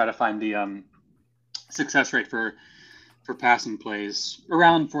 I can try to find the success rate for passing plays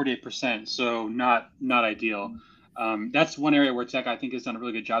around 48%, so not ideal. That's one area where Tech, I think, has done a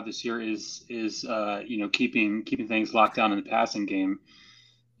really good job this year is keeping things locked down in the passing game,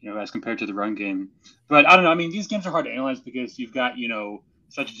 as compared to the run game. But I don't know. I mean, these games are hard to analyze because you've got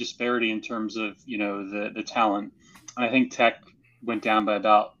such a disparity in terms of the talent, and I think Tech went down by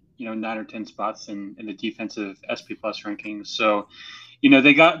about 9 or 10 spots in the defensive SP Plus rankings. So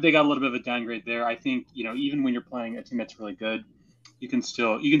they got a little bit of a downgrade there. I think even when you're playing a team that's really good, you can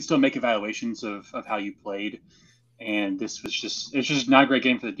still make evaluations of how you played. And it's just not a great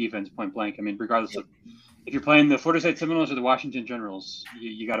game for the defense, point blank. I mean, regardless of if you're playing the Florida State Seminoles or the Washington Generals,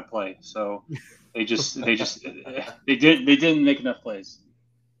 you got to play. So they didn't make enough plays.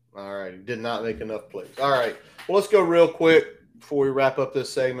 All right, did not make enough plays. All right, well, let's go real quick before we wrap up this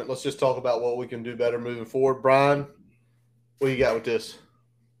segment. Let's just talk about what we can do better moving forward. Brian, what do you got with this?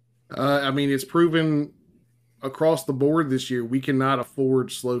 I mean, it's proven across the board this year we cannot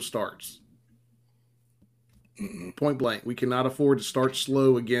afford slow starts. Point blank, we cannot afford to start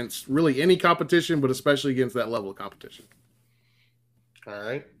slow against really any competition, but especially against that level of competition. All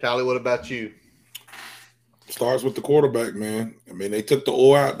right, Tally, what about you? Starts with the quarterback, man. I mean, they took the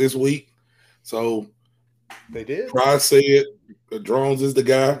O out this week, so they did. Price said Drones is the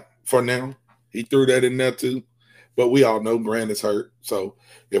guy for now. He threw that in there too, but we all know Grant is hurt. So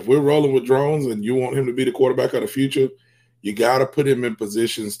if we're rolling with Drones and you want him to be the quarterback of the future, you got to put him in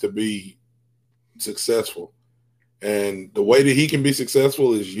positions to be successful. And the way that he can be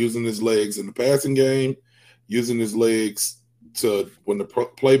successful is using his legs in the passing game, using his legs to when the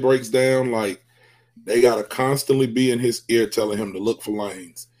play breaks down, like they got to constantly be in his ear telling him to look for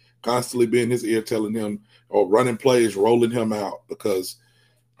lanes, constantly be in his ear telling him or running plays, rolling him out. Because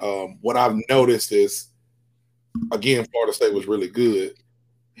what I've noticed is, again, Florida State was really good.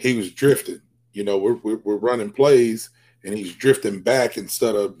 He was drifting. We're running plays, and he's drifting back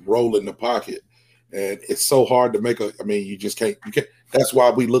instead of rolling the pocket. And it's so hard to make you just can't. That's why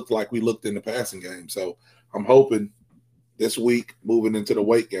we looked like we looked in the passing game. So I'm hoping this week, moving into the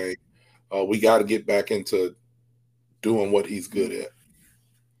Wake game, we got to get back into doing what he's good at.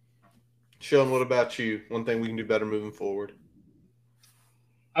 Sean, what about you? One thing we can do better moving forward.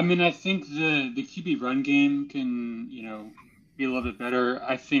 I mean, I think the QB run game can, be a little bit better.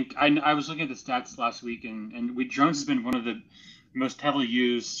 I think I was looking at the stats last week, and Jones has been one of the most heavily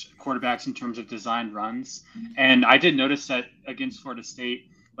used quarterbacks in terms of designed runs. And I did notice that against Florida State,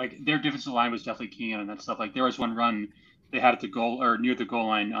 like their defensive line was definitely key on that stuff. Like there was one run they had at the goal or near the goal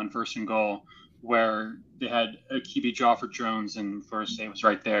line on 1st and goal where they had a QB draw for Jones and Florida State was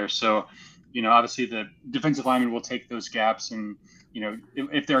right there. So, obviously the defensive lineman will take those gaps and,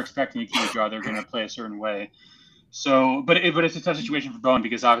 if they're expecting a QB draw, they're going to play a certain way. So, but it's a tough situation for Bowen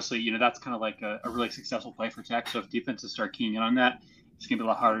because obviously, that's kind of like a really successful play for Tech. So if defenses start keying in on that, it's going to be a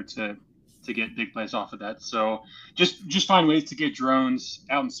lot harder to get big plays off of that. So just find ways to get Drones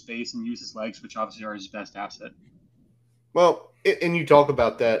out in space and use his legs, which obviously are his best asset. Well, and you talk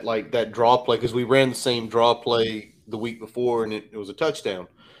about that, like that draw play, because we ran the same draw play the week before and it was a touchdown.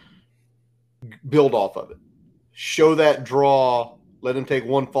 Build off of it. Show that draw. Let him take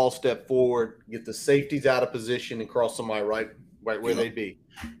one false step forward, get the safeties out of position, and cross somebody right where they be.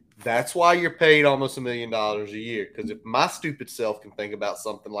 That's why you're paid almost $1 million a year. Because if my stupid self can think about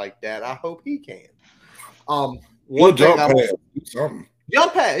something like that, I hope he can. One thing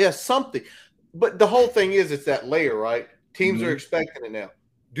jump pass, yeah, something. But the whole thing is, it's that layer, right? Teams are expecting it now.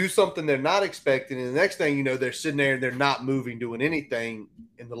 Do something they're not expecting, and the next thing you know, they're sitting there and they're not moving, doing anything,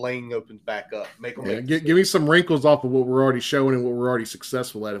 and the lane opens back up. Give me some wrinkles off of what we're already showing and what we're already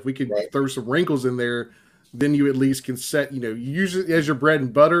successful at. If we could throw some wrinkles in there, then you at least can set, you use it as your bread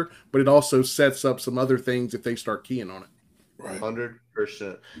and butter, but it also sets up some other things if they start keying on it. Right.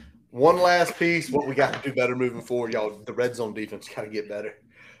 100%. One last piece, what we got to do better moving forward, y'all. The red zone defense got to get better.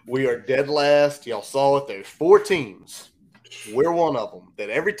 We are dead last. Y'all saw it. There's 4 teams. We're one of them. That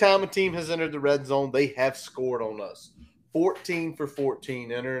every time a team has entered the red zone, they have scored on us. 14 for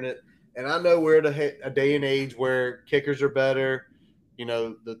 14 entering it. And I know we're at a day and age where kickers are better.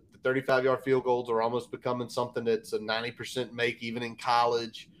 The 35-yard field goals are almost becoming something that's a 90% make even in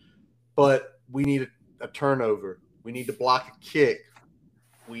college. But we need a turnover. We need to block a kick.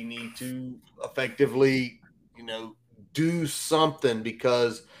 we need to effectively, do something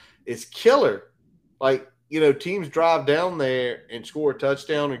because it's killer. Like, teams drive down there and score a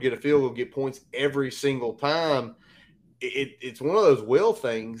touchdown or get a field goal, get points every single time. It's one of those will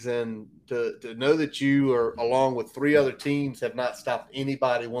things. And to know that you are, along with three other teams, have not stopped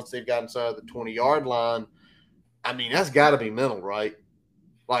anybody once they've gotten inside of the 20-yard line, I mean, that's got to be mental, right?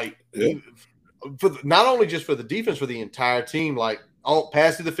 Like, not only just for the defense, for the entire team. Like,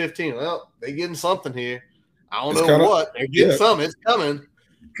 pass to the 15. Well, they're getting something here. I don't know what. They're getting something. It's coming.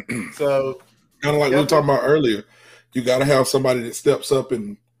 So, kind of like we were talking about earlier, you got to have somebody that steps up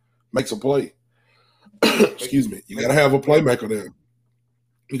and makes a play. Excuse me. You got to have a playmaker there.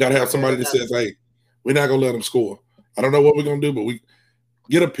 You got to have somebody that says, hey, we're not going to let them score. I don't know what we're going to do, but we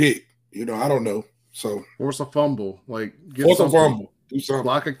get a pick. I don't know. So force a fumble. Like, force a fumble. Do something.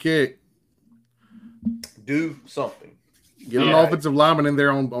 Block a kick. Do something. Get an offensive lineman in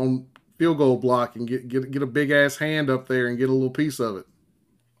there on field goal block and get a big-ass hand up there and get a little piece of it.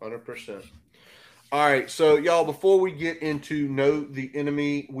 100%. All right, so y'all, before we get into Know the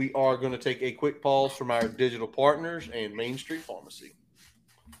Enemy, we are going to take a quick pause from our digital partners and Main Street Pharmacy.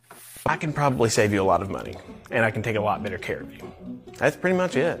 I can probably save you a lot of money, and I can take a lot better care of you. That's pretty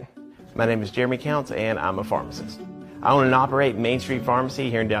much it. My name is Jeremy Counts, and I'm a pharmacist. I own and operate Main Street Pharmacy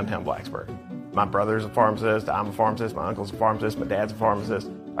here in downtown Blacksburg. My brother's a pharmacist, I'm a pharmacist, my uncle's a pharmacist, my dad's a pharmacist.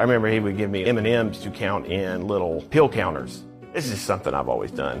 I remember he would give me M&Ms to count in little pill counters. This is something I've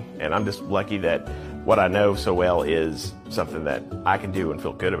always done, and I'm just lucky that what I know so well is something that I can do and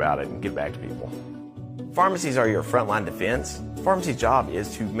feel good about it and give back to people. Pharmacies are your frontline defense. Pharmacy's job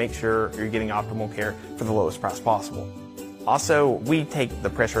is to make sure you're getting optimal care for the lowest price possible. Also, we take the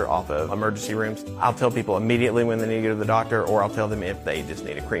pressure off of emergency rooms. I'll tell people immediately when they need to go to the doctor, or I'll tell them if they just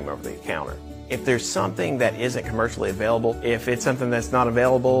need a cream over the counter. If there's something that isn't commercially available, if it's something that's not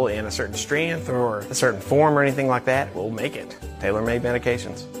available in a certain strength or a certain form or anything like that, we'll make it. Tailor-made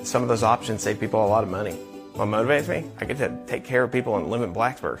medications. Some of those options save people a lot of money. What motivates me? I get to take care of people and live in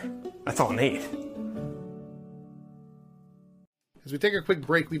Blacksburg. That's all I need. As we take a quick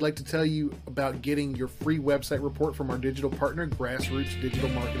break, we'd like to tell you about getting your free website report from our digital partner, Grassroots Digital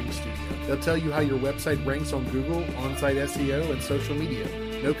Marketing Studio. They'll tell you how your website ranks on Google, on-site SEO, and social media.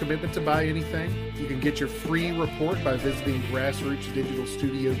 No commitment to buy anything. You can get your free report by visiting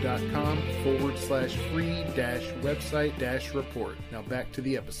grassrootsdigitalstudio.com/free-website-report. Now back to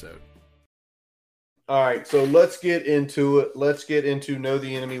the episode. All right, so let's get into it. Let's get into Know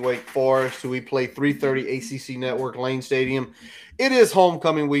the Enemy Wake Forest. So we play 3:30 ACC Network Lane Stadium. It is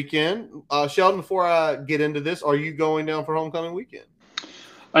homecoming weekend. Sheldon, before I get into this, are you going down for homecoming weekend?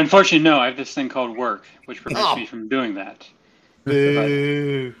 Unfortunately, no. I have this thing called work, which prevents me from doing that.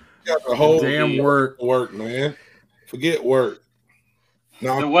 Boo. Got the whole damn work, man. Forget work.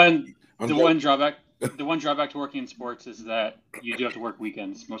 No, the one drawback to working in sports is that you do have to work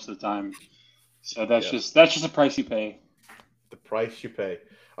weekends most of the time. So that's just a price you pay. The price you pay.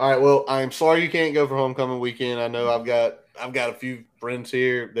 All right. Well, I'm sorry you can't go for homecoming weekend. I know I've got a few friends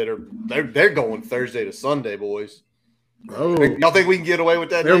here that they're going Thursday to Sunday, boys. Oh, y'all think we can get away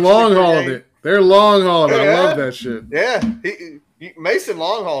with that? They're long hauling it. They're long hauling it. I love that shit. Yeah, Mason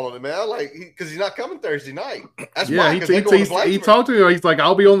long hauling it, man. I like because he's not coming Thursday night. That's he talked to me. He's like,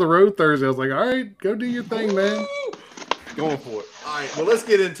 I'll be on the road Thursday. I was like, all right, go do your thing, man. Going for it. All right, well, let's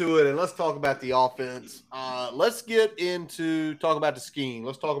get into it and let's talk about the offense. Let's get into talk about the scheme.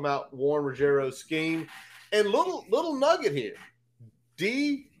 Let's talk about Warren Ruggiero's scheme. And little nugget here.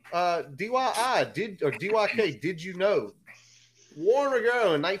 DYK, did you know Warren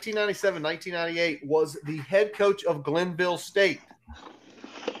Ruggiero in 1997, 1998 was the head coach of Glenville State?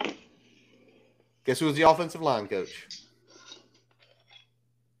 Guess who was the offensive line coach?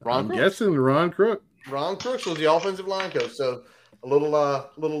 I'm guessing Ron Crook. Ron Crooks was the offensive line coach. So a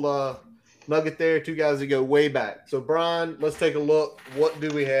little nugget there. Two guys that go way back. So Brian, let's take a look. What do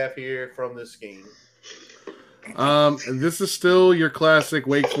we have here from this scheme? This is still your classic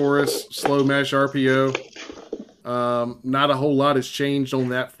Wake Forest slow mesh RPO. Not a whole lot has changed on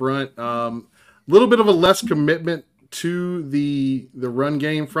that front. Little bit of a less commitment to the run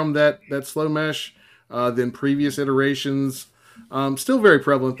game from that slow mesh than previous iterations. Still very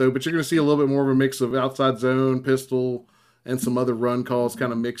prevalent though, but you're going to see a little bit more of a mix of outside zone, pistol, and some other run calls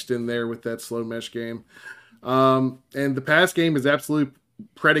kind of mixed in there with that slow mesh game. And the pass game is absolutely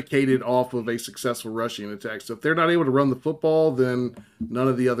predicated off of a successful rushing attack. So if they're not able to run the football, then none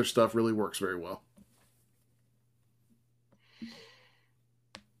of the other stuff really works very well.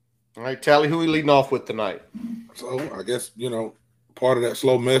 All right, Tally, who are we leading off with tonight? So I guess, part of that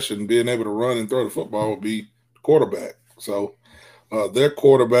slow mesh and being able to run and throw the football would be the quarterback. So Their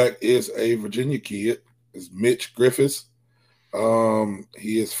quarterback is a Virginia kid. It's Mitch Griffiths.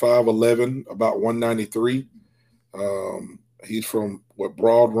 He is 5'11", about 193. He's from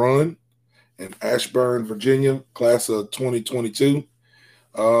Broad Run in Ashburn, Virginia, class of 2022.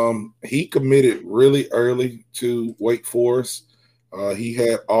 He committed really early to Wake Forest. He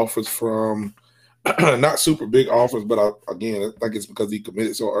had offers from not super big offers, but I think it's because he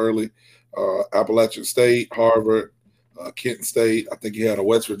committed so early. Appalachian State, Harvard, Kent State. I think he had a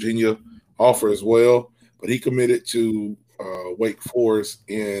West Virginia offer as well, but he committed to Wake Forest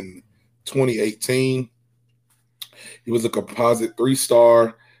in 2018. He was a composite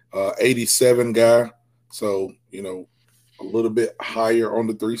 3-star, 87 guy. So, a little bit higher on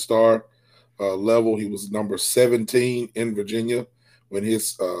the 3-star level. He was number 17 in Virginia when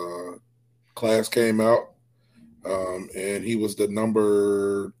his class came out. And he was the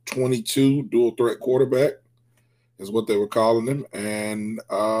number 22 dual threat quarterback is what they were calling him. And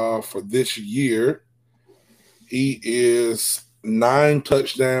for this year, he is 9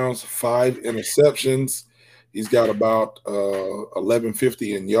 touchdowns, 5 interceptions. He's got about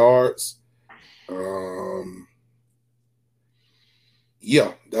 1150 in yards.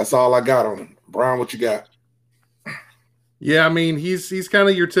 Yeah, that's all I got on him. Brian, what you got? Yeah, I mean, he's kind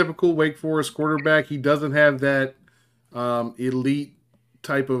of your typical Wake Forest quarterback. He doesn't have that elite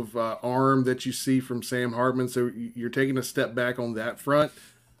type of arm that you see from Sam Hartman, so you're taking a step back on that front.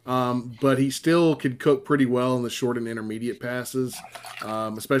 But he still could cook pretty well in the short and intermediate passes,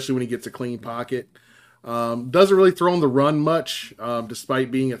 especially when he gets a clean pocket. Doesn't really throw on the run much, despite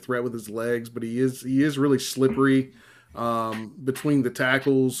being a threat with his legs, but he is really slippery between the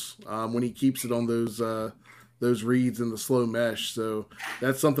tackles when he keeps it on those reads in the slow mesh. So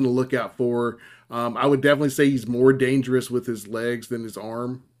that's something to look out for. I would definitely say he's more dangerous with his legs than his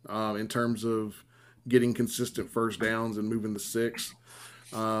arm in terms of getting consistent first downs and moving the 6.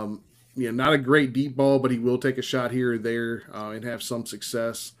 Not a great deep ball, but he will take a shot here or there and have some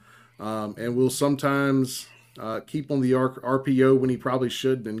success. And will sometimes keep on the RPO when he probably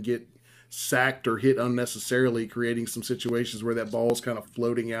shouldn't and get sacked or hit unnecessarily, creating some situations where that ball's kind of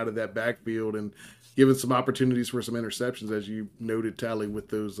floating out of that backfield and giving some opportunities for some interceptions, as you noted, Tally, with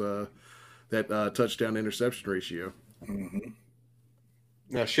those that touchdown interception ratio. Mm-hmm.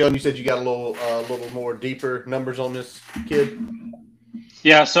 Now, Sheldon, you said you got a little more deeper numbers on this kid.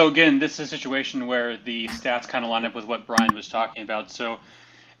 Yeah. So again, this is a situation where the stats kind of line up with what Brian was talking about. So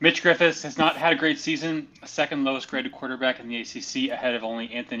Mitch Griffiths has not had a great season, second lowest graded quarterback in the ACC, ahead of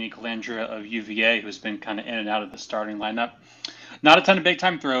only Anthony Calandra of UVA, who's been kind of in and out of the starting lineup. Not a ton of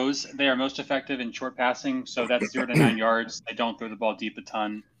big-time throws. They are most effective in short passing, so that's 0 to 9 yards. They don't throw the ball deep a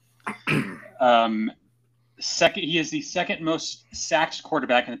ton. He is the second most sacked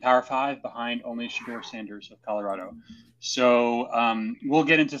quarterback in the Power 5, behind only Shedeur Sanders of Colorado. So we'll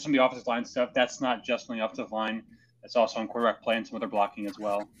get into some of the offensive line stuff. That's not just on the offensive line. That's also on quarterback play and some other blocking as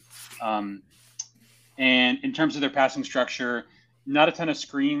well. And in terms of their passing structure, not a ton of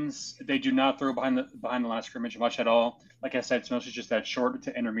screens. They do not throw behind the line of scrimmage much at all. Like I said, it's mostly just that short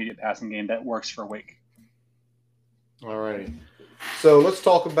to intermediate passing game that works for Wake. All right. So let's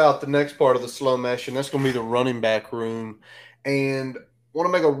talk about the next part of the slow mesh, and that's going to be the running back room. And I want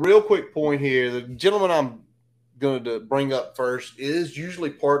to make a real quick point here. The gentleman I'm going to bring up first is usually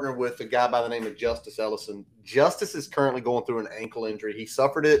partnered with a guy by the name of Justice Ellison. Justice is currently going through an ankle injury. He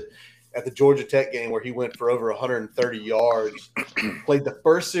suffered it at the Georgia Tech game where he went for over 130 yards, played the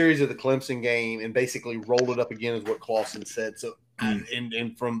first series of the Clemson game, and basically rolled it up again, is what Clausen said. So,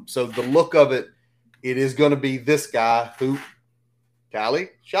 so the look of it, it is going to be this guy who,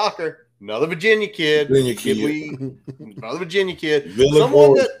 Callie, shocker, another Virginia kid. Another Virginia kid.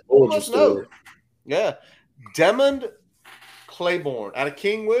 Someone that must know. Yeah. Demond Claiborne out of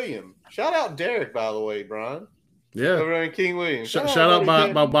King William. Shout out Derek, by the way, Brian. Yeah. Over in King William. Shout out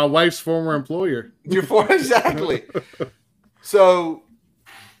my wife's former employer. Exactly. So,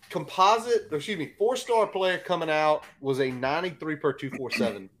 4-star player coming out, was a 93 per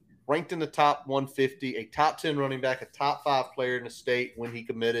 247. Ranked in the top 150, a top 10 running back, a top 5 player in the state when he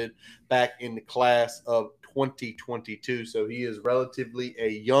committed back in the class of 2022. So he is relatively a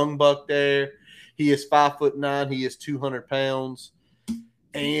young buck there. He is 5'9". He is 200 pounds.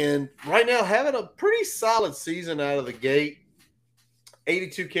 And right now having a pretty solid season out of the gate.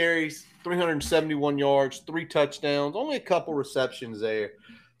 82 carries, 371 yards, 3 touchdowns, only a couple receptions there.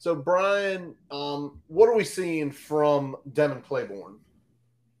 So, Brian, what are we seeing from Demond Claiborne?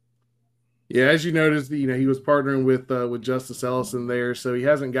 Yeah, as you noticed, he was partnering with Justice Ellison there, so he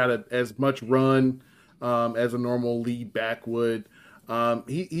hasn't got as much run as a normal lead back would.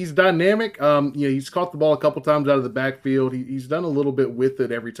 He's dynamic. He's caught the ball a couple times out of the backfield. He's done a little bit with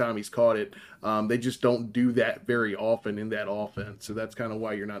it every time he's caught it. They just don't do that very often in that offense, so that's kind of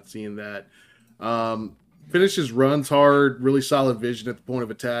why you're not seeing that. Finishes runs hard, really solid vision at the point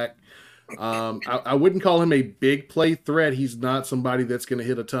of attack. I wouldn't call him a big play threat. He's not somebody that's going to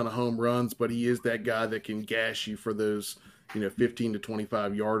hit a ton of home runs, but he is that guy that can gash you for those 15 to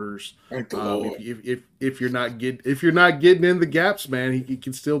 25 yarders. If you're not getting in the gaps, man, he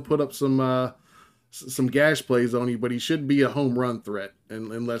can still put up some gash plays on you, but he shouldn't be a home run threat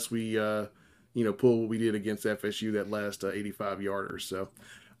unless we pull what we did against FSU that last 85 yarders. So,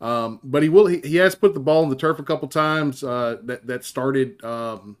 but he has put the ball on the turf a couple times. That started.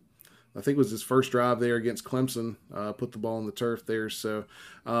 I think it was his first drive there against Clemson, put the ball on the turf there. So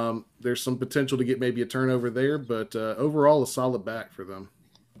there's some potential to get maybe a turnover there, but overall a solid back for them.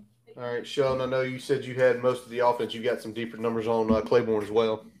 All right, Sheldon, I know you said you had most of the offense. You got some deeper numbers on Claiborne as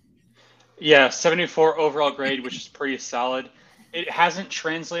well. Yeah, 74 overall grade, which is pretty solid. It hasn't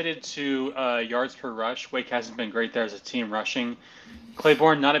translated to yards per rush. Wake hasn't been great there as a team rushing.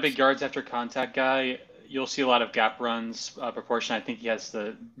 Claiborne, not a big yards after contact guy. You'll see a lot of gap runs proportion. I think he has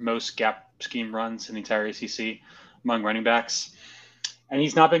the most gap scheme runs in the entire ACC among running backs. And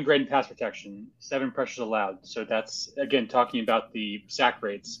he's not been great in pass protection, 7 pressures allowed. So that's, again, talking about the sack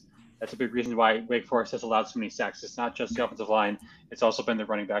rates. That's a big reason why Wake Forest has allowed so many sacks. It's not just the offensive line. It's also been the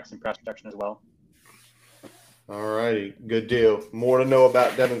running backs in pass protection as well. All righty, good deal. More to know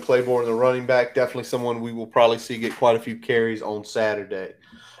about Devin Claiborne, the running back. Definitely someone we will probably see get quite a few carries on Saturday.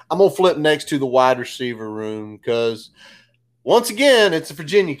 I'm going to flip next to the wide receiver room because, once again, it's a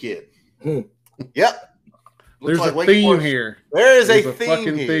Virginia kid. Yep. There's like a theme here. There's a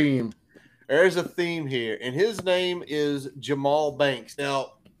theme here. There's a theme here, and his name is Jamal Banks.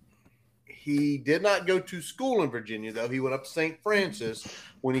 Now, he did not go to school in Virginia, though. He went up to St. Francis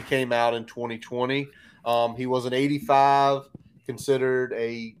when he came out in 2020. He was an 85, considered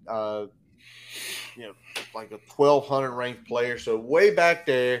a like a 1,200 ranked player, so way back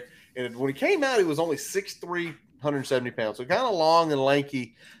there. And when he came out, he was only 6'3", 170 pounds, so kind of long and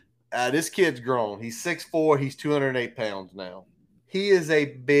lanky. This kid's grown. He's 6'4", he's 208 pounds now. He is a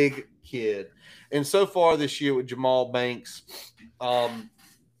big kid. And so far this year with Jamal Banks,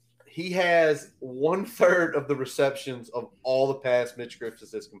 he has 1/3 of the receptions of all the pass Mitch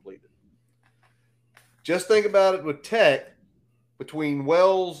Griffiths has completed. Just think about it with Tech, between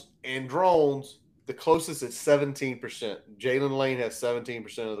Wells and Drones, the closest is 17%. Jalen Lane has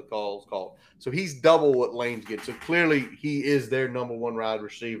 17% of the calls called. So he's double what Lane's getting. So clearly he is their number one wide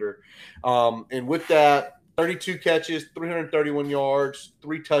receiver. And with that, 32 catches, 331 yards,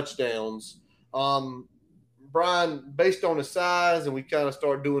 3 touchdowns. Brian, based on his size, and we kind of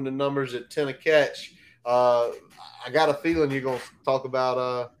start doing the numbers at 10 a catch, I got a feeling you're going to talk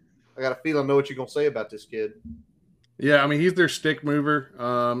about I got a feeling I know what you're going to say about this kid. Yeah, I mean, he's their stick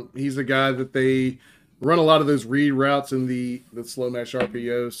mover. He's a guy that they run a lot of those read routes in the slow mesh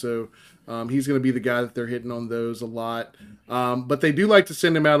RPO, so he's going to be the guy that they're hitting on those a lot. But they do like to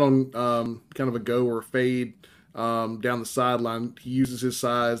send him out on kind of a go or a fade down the sideline. He uses his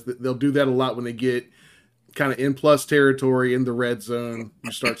size. They'll do that a lot when they get kind of in plus territory in the red zone.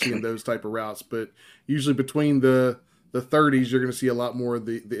 You start seeing those type of routes, but usually between the 30s, you're going to see a lot more of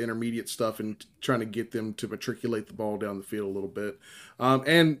the intermediate stuff and trying to get them to matriculate the ball down the field a little bit.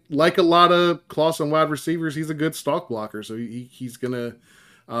 And like a lot of Clawson wide receivers, he's a good stalk blocker. So he's going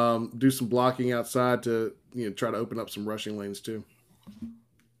to do some blocking outside to try to open up some rushing lanes too.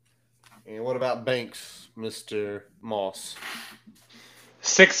 And what about Banks, Mr. Moss?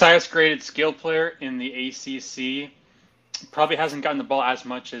 6th highest graded skill player in the ACC. Probably hasn't gotten the ball as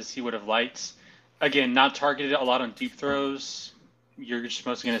much as he would have liked. Again, not targeted a lot on deep throws. You're just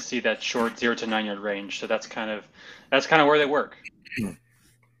mostly going to see that short 0 to 9 yard range. So that's kind of where they work.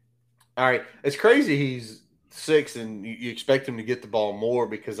 All right, it's crazy. He's 6, and you expect him to get the ball more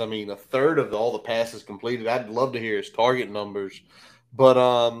because I mean 1/3 of all the passes completed. I'd love to hear his target numbers, but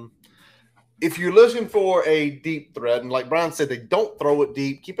if you're looking for a deep threat, and like Brian said, they don't throw it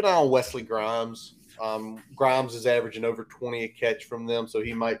deep. Keep an eye on Wesley Grimes. Grimes is averaging over 20 a catch from them, so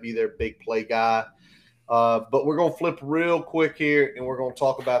he might be their big play guy. But we're going to flip real quick here, and we're going to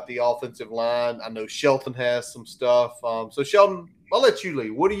talk about the offensive line. I know Shelton has some stuff. So, Shelton, I'll let you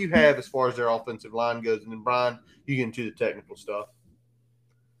lead. What do you have as far as their offensive line goes? And then, Brian, you get into the technical stuff.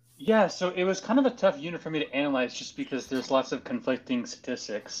 Yeah, so it was kind of a tough unit for me to analyze just because there's lots of conflicting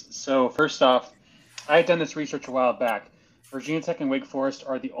statistics. So, first off, I had done this research a while back. Virginia Tech and Wake Forest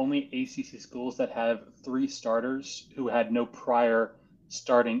are the only ACC schools that have 3 starters who had no prior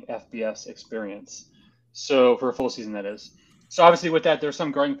starting FBS experience. So for a full season, that is. So obviously with that, there's some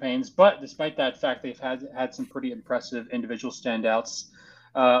growing pains, but despite that fact, they've had some pretty impressive individual standouts.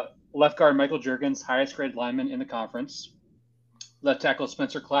 Left guard Michael Juergens, highest graded lineman in the conference. Left tackle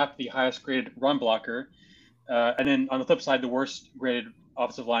Spencer Clapp, the highest graded run blocker. And then on the flip side, the worst graded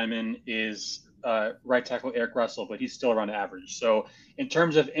offensive lineman is right tackle Eric Russell, but he's still around average. So in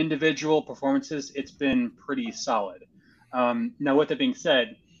terms of individual performances, it's been pretty solid. Now, with that being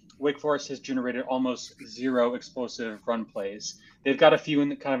said, Wake Forest has generated almost zero explosive run plays. They've got a few in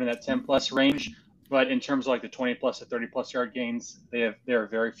that 10 plus range, but in terms of like the 20 plus to 30 plus yard gains, there are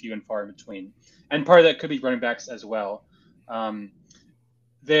very few and far in between. And part of that could be running backs as well.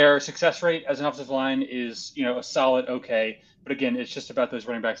 Their success rate as an offensive line is, a solid okay, but again, it's just about those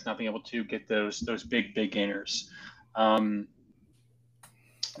running backs not being able to get those big gainers.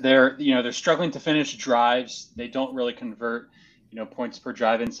 They're struggling to finish drives. They don't really convert, points per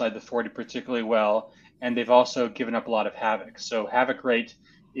drive inside the 40 particularly well, and they've also given up a lot of havoc. So havoc rate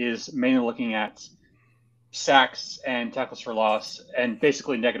is mainly looking at sacks and tackles for loss and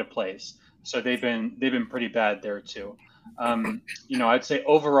basically negative plays. So they've been pretty bad there too. I'd say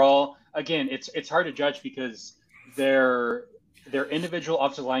overall, again, it's hard to judge because their individual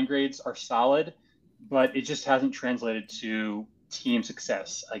offensive line grades are solid, but it just hasn't translated to team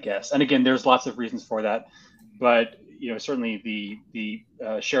success, I guess. And again, there's lots of reasons for that, but certainly the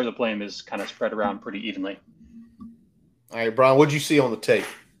share of the blame is kind of spread around pretty evenly. All right, Brian, what'd you see on the tape?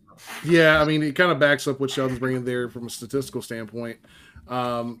 Yeah, I mean, it kind of backs up what Sheldon's bringing there from a statistical standpoint.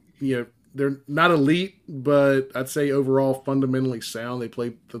 They're not elite, but I'd say overall fundamentally sound. They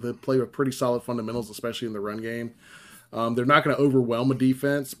play with pretty solid fundamentals, especially in the run game. They're not going to overwhelm a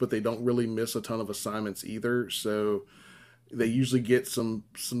defense, but they don't really miss a ton of assignments either. So they usually get some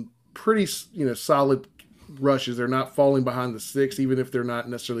pretty solid rushes. They're not falling behind the sticks, even if they're not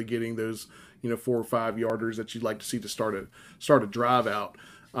necessarily getting those 4 or 5 yarders that you'd like to see to start a drive out.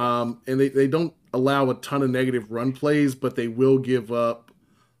 And they don't allow a ton of negative run plays, but they will give up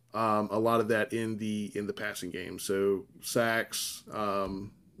a lot of that in the passing game. So sacks,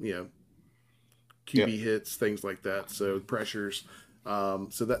 QB hits, things like that. So pressures. So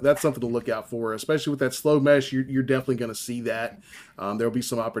that's something to look out for, especially with that slow mesh. You're definitely going to see that. There'll be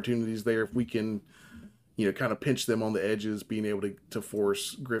some opportunities there if we can, kind of pinch them on the edges, being able to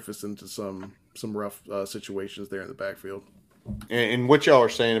force Griffiths into some rough situations there in the backfield. And what y'all are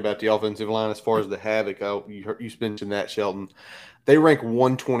saying about the offensive line as far as the havoc, you mentioned that, Shelton. They rank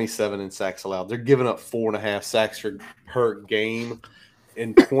 127 in sacks allowed. They're giving up 4.5 sacks per game,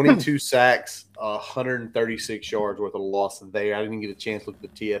 and 22 sacks, 136 yards worth of loss there. I didn't get a chance to look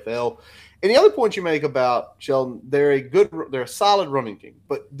at the TFL. And the other point you make about Sheldon, they're a solid running team,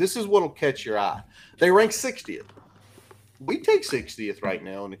 but this is what'll catch your eye. They rank 60th. We take 60th right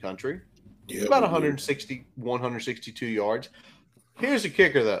now in the country. It's about 162 yards. Here's the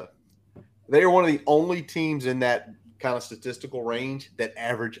kicker, though. They are one of the only teams in that kind of statistical range that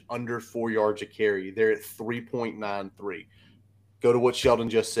average under 4 yards a carry. They're at 3.93. Go to what Sheldon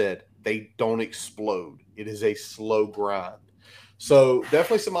just said. They don't explode. It is a slow grind. So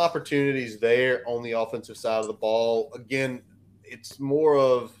definitely some opportunities there on the offensive side of the ball. Again, it's more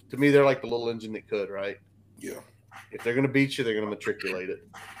of, to me, they're like the little engine that could, right? Yeah. If they're going to beat you, they're going to matriculate it.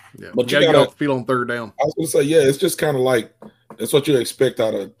 Yeah, but you got to get off the field on third down. I was going to say, yeah, it's just kind of like that's what you expect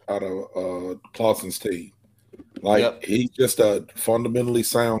out of Clausen's team. Like he's just a fundamentally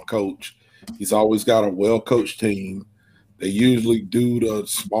sound coach. He's always got a well-coached team. They usually do the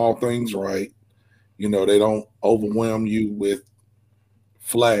small things right. They don't overwhelm you with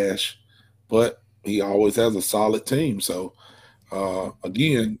flash, but he always has a solid team. So,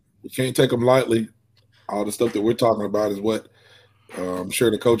 again, we can't take them lightly. All the stuff that we're talking about is what I'm sure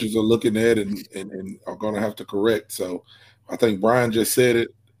the coaches are looking at and are going to have to correct. So I think Brian just said it.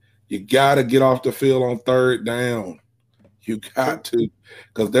 You got to get off the field on third down. You got to,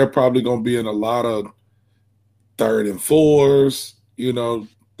 because they're probably going to be in a lot of 3rd and 4s,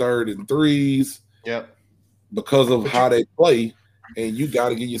 3rd and 3s. Yep. Because of how they play, and you got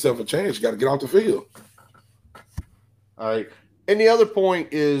to give yourself a chance. You got to get off the field. All right. And the other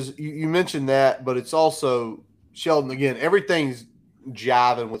point is you mentioned that, but it's also, Sheldon, again, everything's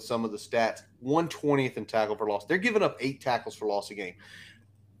jiving with some of the stats. 120th in tackle for loss. They're giving up 8 tackles for loss a game.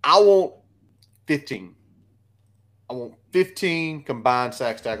 I want 15. I want 15 combined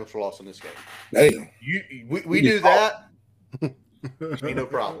sacks, tackles for loss in this game. Damn. We do that. Ain't no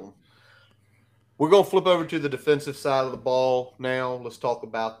problem. We're going to flip over to the defensive side of the ball now. Let's talk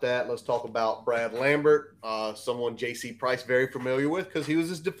about that. Let's talk about Brad Lambert, someone J.C. Price very familiar with because he was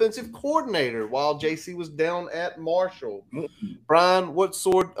his defensive coordinator while J.C. was down at Marshall. Brian, what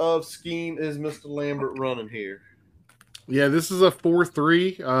sort of scheme is Mr. Lambert running here? Yeah, this is a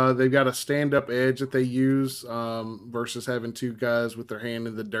 4-3. They've got a stand-up edge that they use versus having two guys with their hand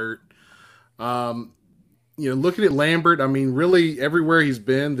in the dirt. Um, looking at Lambert, I mean, really everywhere he's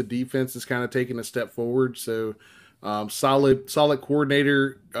been, the defense is kind of taking a step forward. So, solid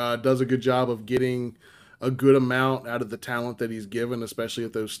coordinator does a good job of getting a good amount out of the talent that he's given, especially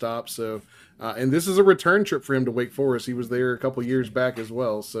at those stops. So, and this is a return trip for him to Wake Forest. He was there a couple years back as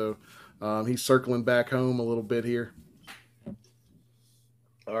well. So, he's circling back home a little bit here.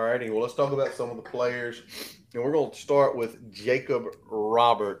 All righty. Well, let's talk about some of the players. And we're going to start with Jacob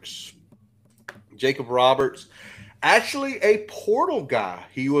Roberts. Jacob Roberts, actually a portal guy.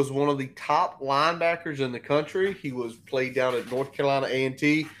 He was one of the top linebackers in the country. He was played down at North Carolina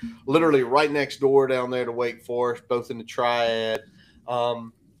A&T, literally right next door down there to Wake Forest, both in the Triad.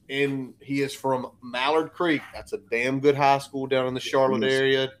 And he is from Mallard Creek. That's a damn good high school down in the Charlotte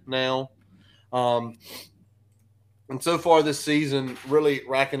area now. And so far this season, really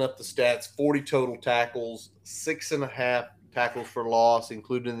racking up the stats, 40 total tackles, 6.5 tackles for loss,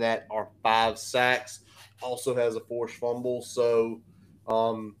 including that are 5 sacks, also has a forced fumble. So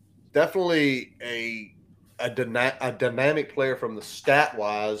definitely a dynamic player from the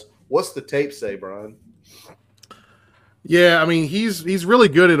stat-wise. What's the tape say, Brian? Yeah, I mean, he's really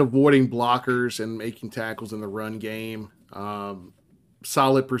good at avoiding blockers and making tackles in the run game.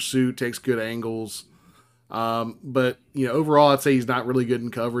 Solid pursuit, takes good angles. But overall, I'd say he's not really good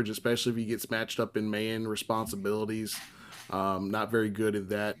in coverage, especially if he gets matched up in man responsibilities. Not very good in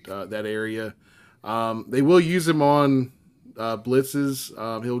that area. They will use him on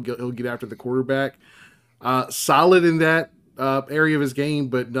blitzes. He'll get after the quarterback. Solid in that area of his game,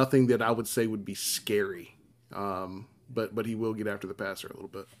 but nothing that I would say would be scary. But he will get after the passer a little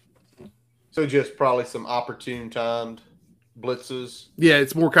bit. So just probably some opportune timed blitzes. Yeah,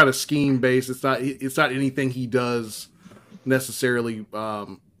 it's more kind of scheme based. It's not anything he does necessarily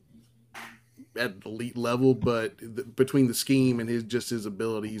at elite level, but between the scheme and his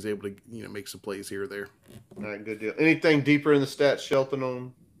ability, he's able to make some plays here or there. All right, good deal. Anything deeper in the stats, Shelton,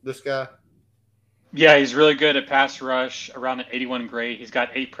 on this guy? Yeah, he's really good at pass rush, around an 81 grade. He's got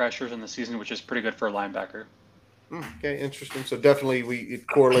 8 pressures in the season, which is pretty good for a linebacker. Okay, interesting. So definitely it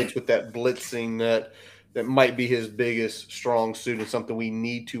correlates with that blitzing that might be his biggest strong suit and something we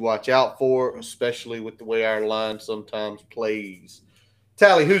need to watch out for, especially with the way our line sometimes plays.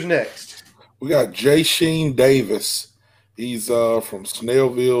 Tally, who's next? We got Jay Sheen Davis. He's from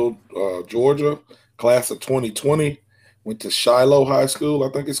Snellville, Georgia, class of 2020. Went to Shiloh High School, I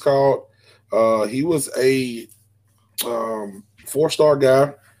think it's called. He was a 4-star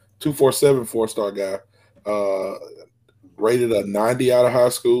guy, 247 4-star guy. Rated a 90 out of high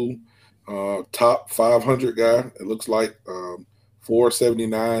school. Top 500 guy. It looks like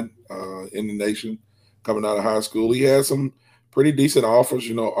 479 in the nation coming out of high school. He had some pretty decent offers.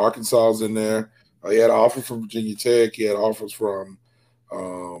 Arkansas's in there. He had an offer from Virginia Tech. He had offers from,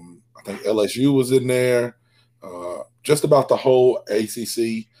 I think LSU was in there. Just about the whole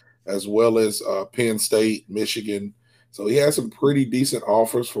ACC, as well as Penn State, Michigan. So he had some pretty decent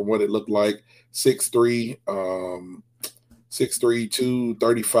offers from what it looked like. 6'3",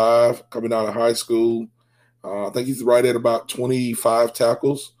 235 coming out of high school. I think he's right at about 25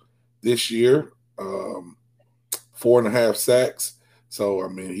 tackles this year, 4.5 sacks. So, I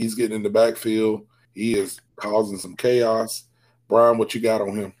mean, he's getting in the backfield. He is causing some chaos. Brian, what you got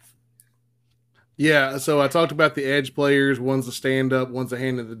on him? Yeah, so I talked about the edge players. One's a stand-up, one's a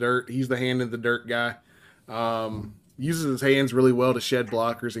hand in the dirt. He's the hand in the dirt guy. Uses his hands really well to shed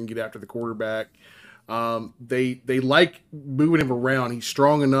blockers and get after the quarterback. They like moving him around. He's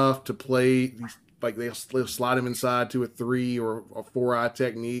strong enough to play. Like they'll slide him inside to a 3 or a 4-eye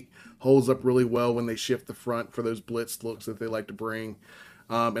technique. Holds up really well when they shift the front for those blitz looks that they like to bring.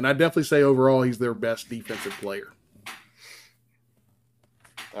 And I definitely say overall he's their best defensive player.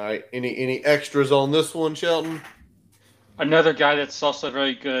 All right. Any extras on this one, Shelton? Another guy that's also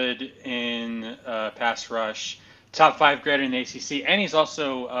very good in pass rush. Top 5 grade in the ACC, and he's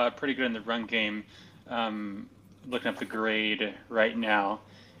also pretty good in the run game. Looking up the grade right now.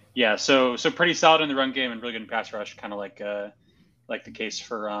 Yeah, so pretty solid in the run game and really good in pass rush, kind of like the case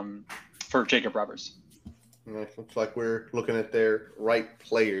for Jacob Roberts. It looks like we're looking at their right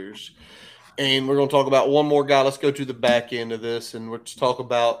players. And we're going to talk about one more guy. Let's go to the back end of this, and let's talk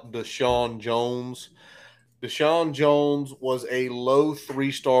about Deshaun Jones. Deshaun Jones was a low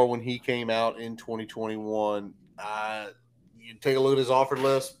 3-star when he came out in 2021. You take a look at his offer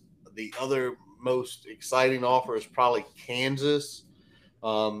list. The other most exciting offer is probably Kansas.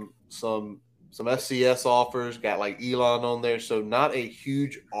 Some FCS offers, got like Elon on there, so not a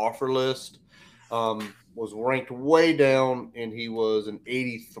huge offer list. was ranked way down, and he was an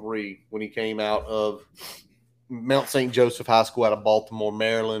 83 when he came out of Mount St. Joseph High School out of Baltimore,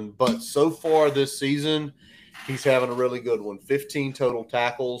 Maryland. But so far this season, he's having a really good one. 15 total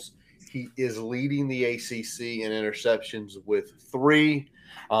tackles. He is leading the ACC in interceptions with 3.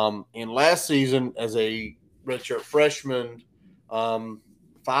 And last season, as a redshirt freshman, 5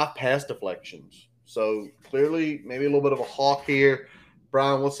 pass deflections. So clearly, maybe a little bit of a hawk here.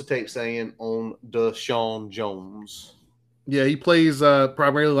 Brian, what's the tape saying on Deshaun Jones? Yeah, he plays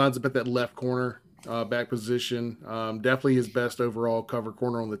primarily lines up at that left corner back position. Definitely his best overall cover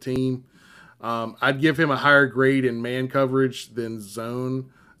corner on the team. I'd give him a higher grade in man coverage than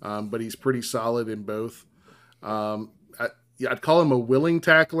zone, but he's pretty solid in both. I'd call him a willing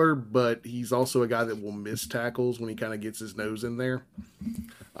tackler, but he's also a guy that will miss tackles when he kind of gets his nose in there.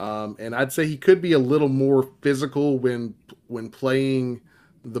 And I'd say he could be a little more physical when playing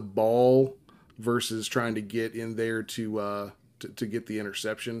the ball versus trying to get in there to get the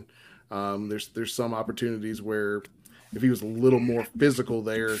interception. There's some opportunities where if he was a little more physical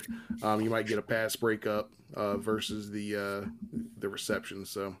there, you might get a pass breakup versus the reception.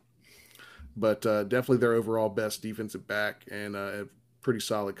 So, but definitely their overall best defensive back and a pretty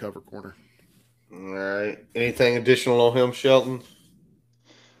solid cover corner. All right. Anything additional on him, Shelton?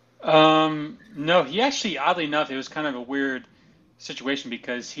 No, he actually, oddly enough, it was kind of a weird situation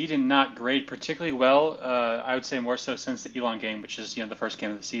because he did not grade particularly well. I would say more so since the Elon game, which is the first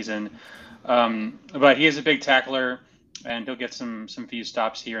game of the season. But he is a big tackler, and he'll get some few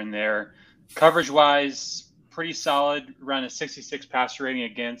stops here and there. Coverage wise, pretty solid, around a 66 passer rating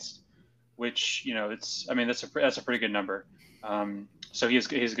against, which that's a pretty good number. So he's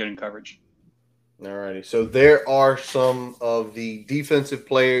good in coverage. All righty. So there are some of the defensive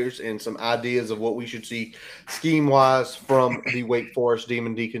players and some ideas of what we should see scheme-wise from the Wake Forest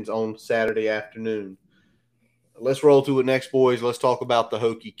Demon Deacons on Saturday afternoon. Let's roll to it next, boys. Let's talk about the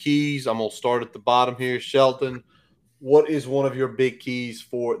Hokie keys. I'm going to start at the bottom here. Shelton, what is one of your big keys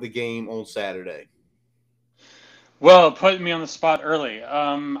for the game on Saturday? Well, putting me on the spot early.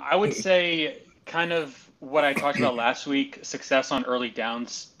 I would say kind of what I talked about last week, success on early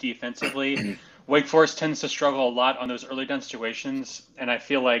downs defensively. Wake Forest tends to struggle a lot on those early down situations, and I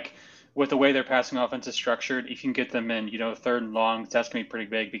feel like with the way their passing offense is structured, if you can get them in, third and long, that's going to be pretty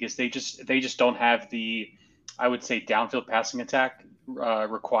big because they just don't have the, I would say, downfield passing attack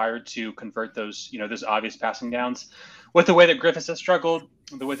required to convert those, those obvious passing downs. With the way that Griffiths has struggled,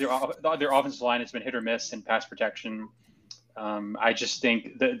 the way their offensive line has been hit or miss in pass protection, I just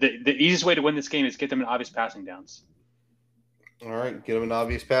think the easiest way to win this game is get them in obvious passing downs. All right, get them an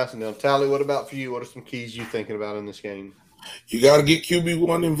obvious passing down. Tally, what about for you? What are some keys you thinking about in this game? You got to get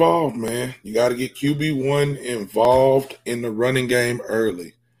QB1 involved, man. You got to get QB1 involved in the running game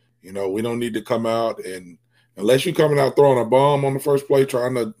early. We don't need to come out and unless you're coming out throwing a bomb on the first play,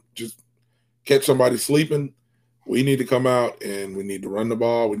 trying to just catch somebody sleeping, we need to come out and we need to run the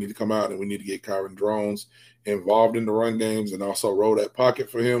ball. We need to come out and we need to get Kyron Drones involved in the run games and also roll that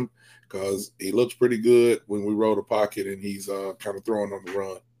pocket for him because he looks pretty good when we roll the pocket and he's kind of throwing on the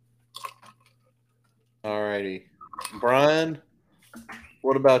run. All righty. Brian,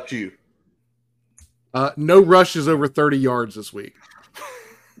 what about you? No rushes over 30 yards this week.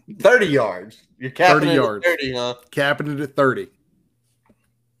 30 yards. You're capping 30 it yards. at 30, huh? Capping it at 30.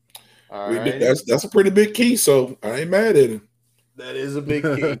 All right. That's a pretty big key, so I ain't mad at him. That is a big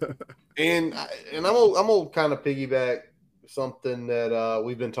key. and I'm gonna kind of piggyback something that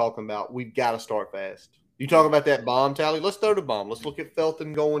we've been talking about. We've got to start fast. You talk about that bomb, Tally. Let's throw the bomb. Let's look at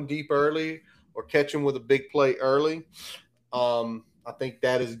Felton going deep early or catch him with a big play early. I think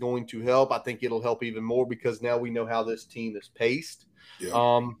that is going to help. I think it'll help even more because now we know how this team is paced.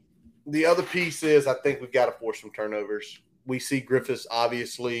 Yeah. The other piece is I think we've got to force some turnovers. We see Griffiths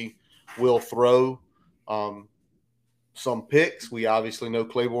obviously will throw some picks. We obviously know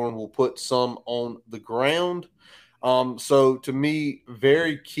Claiborne will put some on the ground. So to me,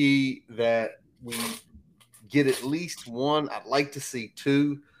 very key that we get at least one. I'd like to see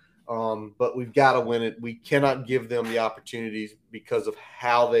 2, but we've got to win it. We cannot give them the opportunities because of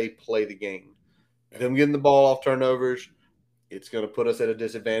how they play the game. Them getting the ball off turnovers, it's going to put us at a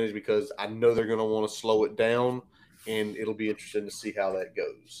disadvantage because I know they're going to want to slow it down, and it'll be interesting to see how that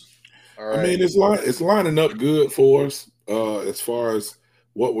goes. All right. I mean, it's lining up good for us as far as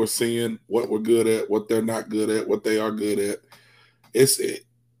what we're seeing, what we're good at, what they're not good at, what they are good at. This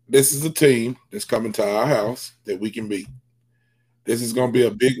is a team that's coming to our house that we can beat. This is going to be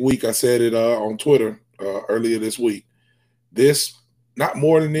a big week. I said it on Twitter earlier this week. This, not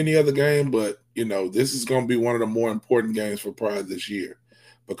more than any other game, but this is going to be one of the more important games for Pride this year,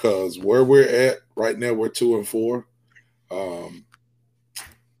 because where we're at right now, we're 2-4.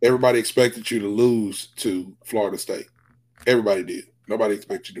 Everybody expected you to lose to Florida State. Everybody did. Nobody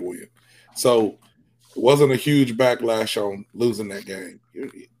expected you to win. So it wasn't a huge backlash on losing that game.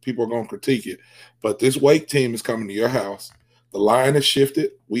 People are going to critique it. But this Wake team is coming to your house. The line has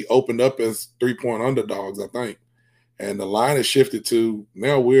shifted. We opened up as 3-point underdogs, I think. And the line has shifted to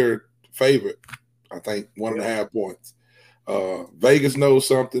now we're favorite, I think, 1.5 points. Vegas knows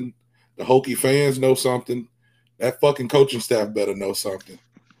something. The Hokie fans know something. That fucking coaching staff better know something.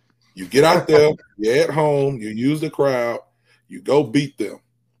 You get out there, you're at home, you use the crowd, you go beat them.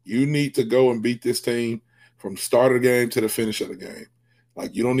 You need to go and beat this team from the start of the game to the finish of the game.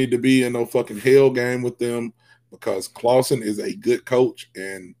 Like, you don't need to be in no fucking hell game with them, because Clawson is a good coach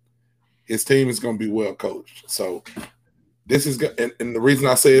and his team is going to be well coached. So this is – and the reason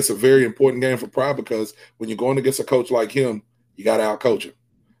I say it's a very important game for Pride, because when you're going against a coach like him, you got to out-coach him.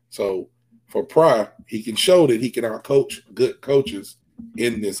 So for Pride, he can show that he can out-coach good coaches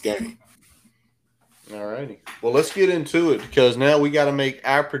in this game. All righty. Well, let's get into it, because now we got to make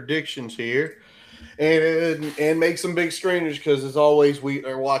our predictions here and make some big screeners, because as always, we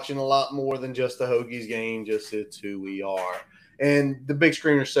are watching a lot more than just the Hokies game. Just it's who we are. And the big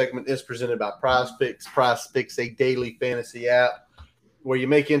screener segment is presented by Prize Picks. Prize Picks, a daily fantasy app where you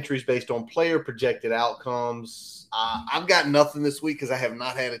make entries based on player projected outcomes. I've got nothing this week because I have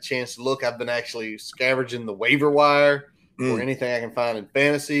not had a chance to look. I've been actually scavenging the waiver wire or anything I can find in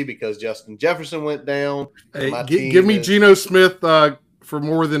fantasy, because Justin Jefferson went down. Hey, give me Geno Smith for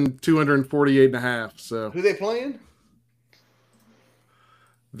more than 248.5. So who they playing?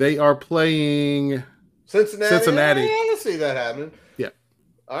 They are playing Cincinnati. Yeah, I can see that happening. Yeah.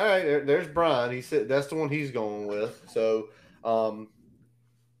 All right, there's Brian. He said that's the one he's going with. So, go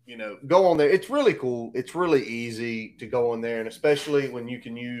on there. It's really cool. It's really easy to go in there, and especially when you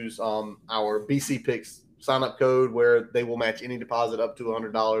can use our BC Picks sign-up code, where they will match any deposit up to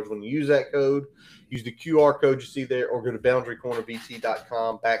 $100 when you use that code. Use the QR code you see there, or go to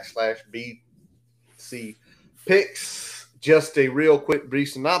boundarycornerbt.com/BC Picks. Just a real quick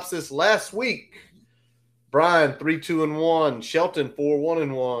brief synopsis. Last week, Brian 3-2-1, Shelton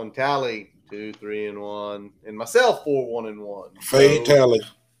 4-1-1, Tally 2-3-1, and myself 4-1-1. Fade Tally.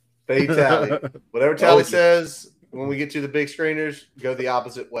 Whatever Tally says. When we get to the big screeners, go the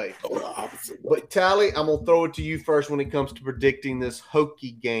opposite way. But Tally, I'm going to throw it to you first when it comes to predicting this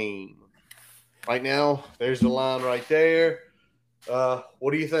Hokie game. Right now, there's the line right there.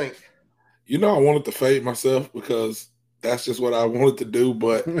 What do you think? I wanted to fade myself because that's just what I wanted to do,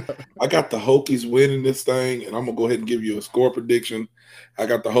 but I got the Hokies winning this thing, and I'm going to go ahead and give you a score prediction. I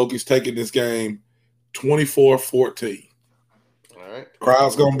got the Hokies taking this game 24-14. All right.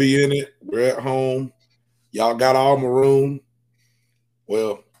 Crowd's going to be in it. We're at home. Y'all got all maroon.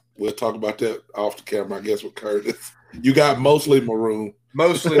 Well, we'll talk about that off the camera, I guess, with Curtis. You got mostly maroon.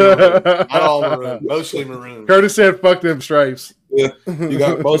 Mostly maroon. Not all maroon. Mostly maroon. Curtis said, fuck them stripes. Yeah, you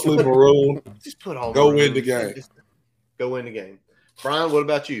got mostly maroon. Just put all Go maroon. win the game. Go win the game. Brian, what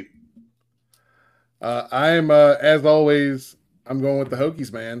about you? I'm, as always, I'm going with the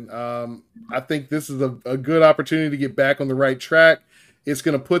Hokies, man. I think this is a good opportunity to get back on the right track. It's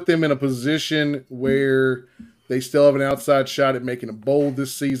going to put them in a position where they still have an outside shot at making a bowl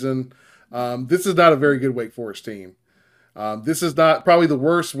this season. This is not a very good Wake Forest team. This is not probably the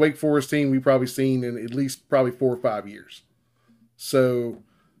worst Wake Forest team we've probably seen in at least probably 4 or 5 years. So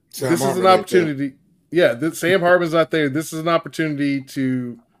this is an opportunity. Yeah, Sam Hartman's not there. This is an opportunity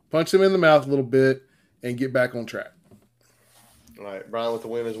to punch him in the mouth a little bit and get back on track. All right, Brian with the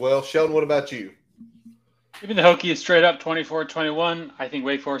win as well. Sheldon, what about you? Even the Hokies straight up 24-21. I think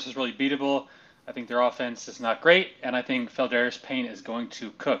Wake Forest is really beatable. I think their offense is not great, and I think Feldarius Payne is going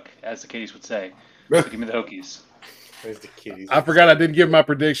to cook, as the kiddies would say. So give me the Hokies. There's the kiddies. I forgot I didn't give my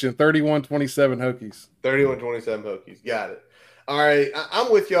prediction. 31-27 Hokies. 31-27 Hokies. Got it. All right,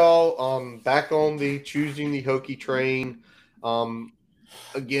 I'm with y'all. Back on the choosing the Hokie train.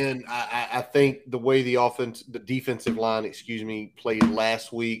 Again, I think the way the defensive line, played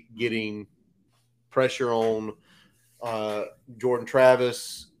last week, getting pressure on Jordan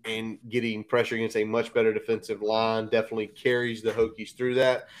Travis and getting pressure against a much better defensive line definitely carries the Hokies through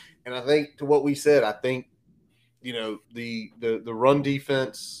that. And I think, to what we said, I think the run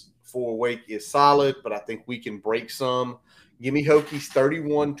defense for Wake is solid, but I think we can break some. Give me Hokies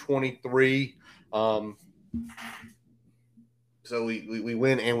 31-23. So we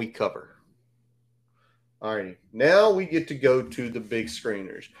win and we cover. All righty. Now we get to go to the big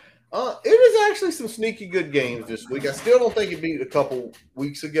screeners. It is actually some sneaky good games this week. I still don't think it beat a couple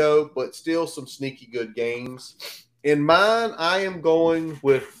weeks ago, but still some sneaky good games. In mine, I am going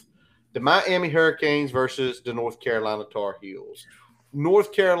with the Miami Hurricanes versus the North Carolina Tar Heels.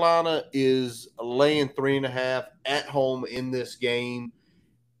 North Carolina is laying 3.5 at home in this game.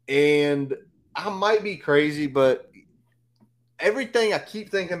 And I might be crazy, but everything I keep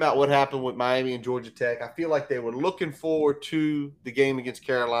thinking about what happened with Miami and Georgia Tech. I feel like they were looking forward to the game against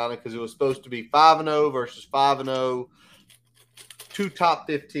Carolina because it was supposed to be 5-0 versus 5-0, two top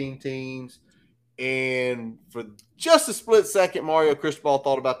 15 teams. And for just a split second, Mario Cristobal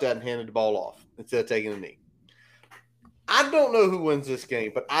thought about that and handed the ball off instead of taking a knee. I don't know who wins this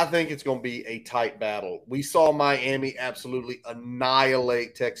game, but I think it's going to be a tight battle. We saw Miami absolutely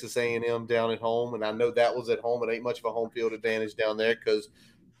annihilate Texas A&M down at home, and I know that was at home. It ain't much of a home field advantage down there because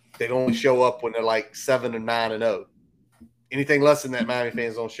they only show up when they're like 7 or 9-0. Anything less than that, Miami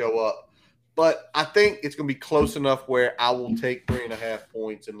fans don't show up. But I think it's going to be close enough where I will take 3.5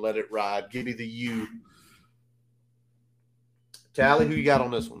 points and let it ride. Give me the U. Tally, who you got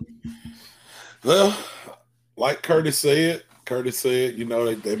on this one? Well, like Curtis said,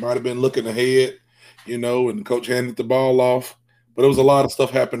 they might have been looking ahead, and coach handed the ball off. But there was a lot of stuff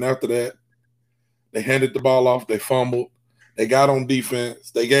happened after that. They handed the ball off. They fumbled. They got on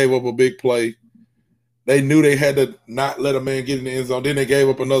defense. They gave up a big play. They knew they had to not let a man get in the end zone. Then they gave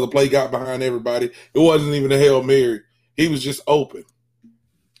up another play, got behind everybody. It wasn't even a Hail Mary. He was just open.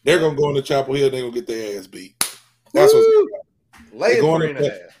 They're going to go into Chapel Hill. They're going to get their ass beat. That's what's going to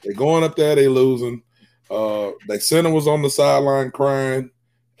happen. They're going up there. They're losing. Their center was on the sideline crying,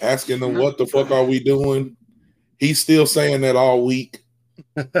 asking them, what the fuck are we doing? He's still saying that all week.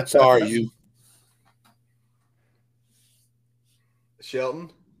 Sorry, you.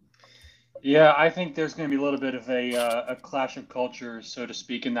 Shelton? Yeah, I think there's going to be a little bit of a clash of cultures, so to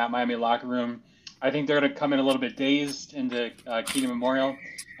speak, in that Miami locker room. I think they're going to come in a little bit dazed into Keenan Memorial.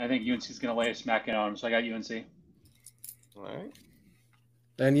 I think UNC is going to lay a smacking on them, so I got UNC. All right.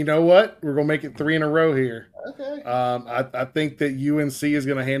 And you know what? We're going to make it 3 in a row here. Okay. I think that UNC is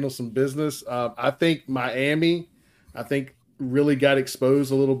going to handle some business. I think Miami, really got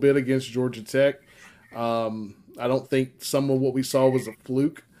exposed a little bit against Georgia Tech. I don't think some of what we saw was a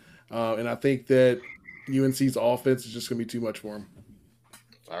fluke. And I think that UNC's offense is just going to be too much for them.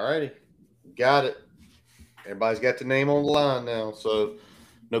 All righty. Got it. Everybody's got the name on the line now, so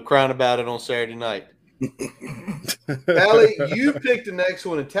no crying about it on Saturday night. Tally, you picked the next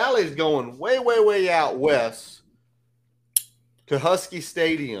one, and Tally's going way, way, way out west to Husky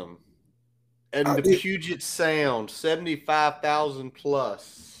Stadium and the Puget Sound, 75,000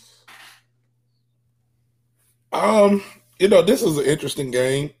 plus. This is an interesting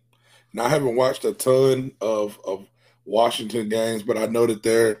game. Now, I haven't watched a ton of Washington games, but I know that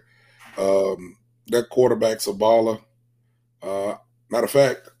their quarterback's a baller. Matter of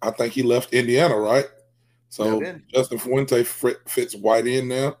fact, I think he left Indiana, right? So Justin Fuente fits right in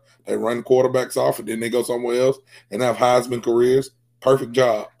now. They run quarterbacks off, and then they go somewhere else and have Heisman careers. Perfect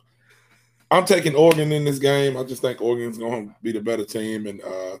job. I'm taking Oregon in this game. I just think Oregon's going to be the better team, and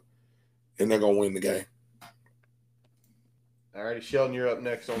they're going to win the game. All righty, Sheldon, you're up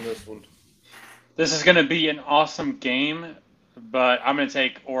next on this one. This is going to be an awesome game, but I'm going to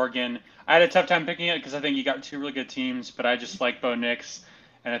take Oregon. I had a tough time picking it because I think you got two really good teams, but I just like Bo Nix,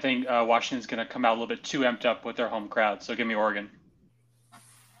 and I think Washington's going to come out a little bit too amped up with their home crowd, so give me Oregon.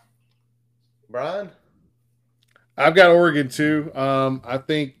 Brian? I've got Oregon too. I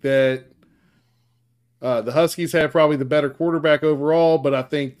think that the Huskies have probably the better quarterback overall, but I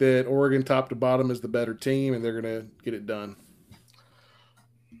think that Oregon top to bottom is the better team, and they're going to get it done.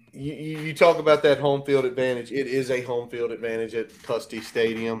 You talk about that home field advantage. It is a home field advantage at Husky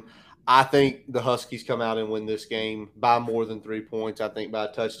Stadium. I think the Huskies come out and win this game by more than 3 points. I think by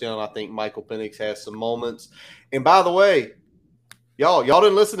a touchdown. I think Michael Penix has some moments. And by the way, y'all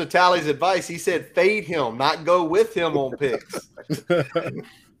didn't listen to Tally's advice. He said fade him, not go with him on picks.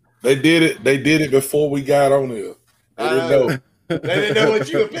 They did it. They did it before we got on here. They didn't know. They didn't know what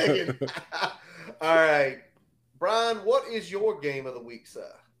you were picking. All right, Brian, what is your game of the week,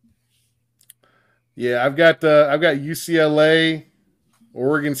 sir? Yeah, I've got UCLA,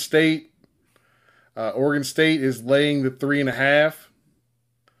 Oregon State. Oregon State is laying the 3.5.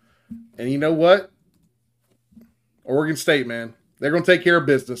 And you know what? Oregon State, man, they're going to take care of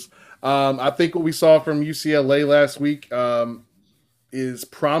business. I think what we saw from UCLA last week is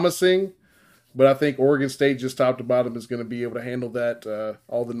promising, but I think Oregon State, just top to bottom, is going to be able to handle that,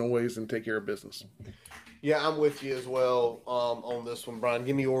 all the noise, and take care of business. Yeah, I'm with you as well on this one, Brian.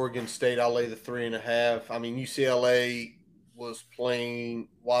 Give me Oregon State. I'll lay the 3.5. I mean, UCLA was playing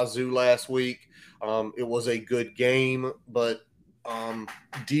Wazoo last week. It was a good game, but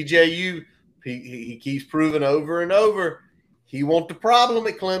DJU, he keeps proving over and over he won't the problem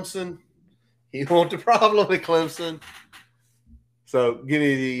at Clemson. He won't the problem at Clemson. So give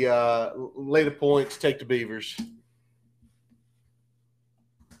me the later points. Take the Beavers.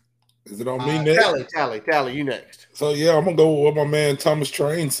 Is it on me next? Tally, you next. So yeah, I'm gonna go with what my man Thomas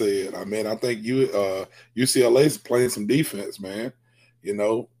Train said. I mean, I think UCLA is playing some defense, man. You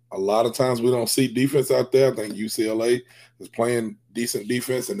know, a lot of times we don't see defense out there. I think UCLA is playing decent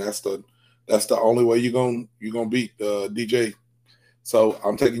defense, and that's the only way you're gonna beat DJ. So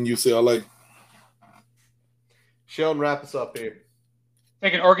I'm taking UCLA. Sheldon, wrap us up here.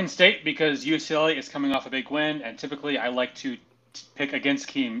 Taking Oregon State because UCLA is coming off a big win, and typically I like to pick against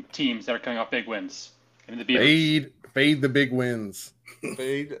teams that are coming off big wins. And the Beavers. Fade the big wins.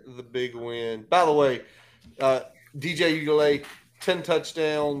 Fade the big win. By the way, DJ UCLA, 10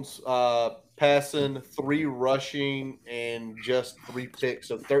 touchdowns, passing, 3 rushing, and just 3 picks.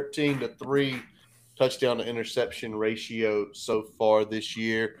 So 13-3 touchdown to interception ratio so far this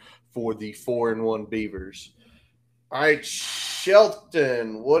year for the 4-1 Beavers. All right,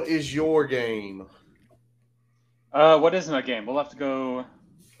 Shelton, what is your game? What is my game? We'll have to go,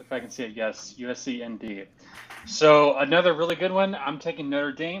 if I can see it, yes, USC ND. So another really good one, I'm taking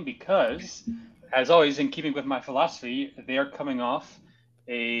Notre Dame because, as always, in keeping with my philosophy, they are coming off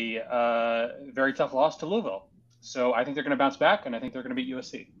a very tough loss to Louisville. So I think they're going to bounce back, and I think they're going to beat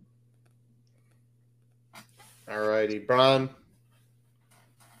USC. All righty, Brian.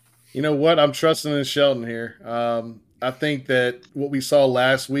 You know what? I'm trusting in Shelton here. I think that what we saw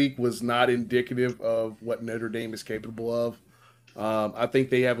last week was not indicative of what Notre Dame is capable of. I think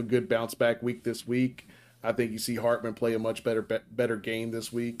they have a good bounce back week this week. I think you see Hartman play a much better game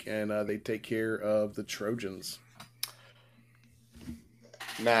this week, and they take care of the Trojans.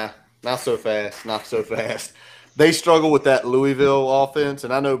 Nah, not so fast. Not so fast. They struggle with that Louisville offense,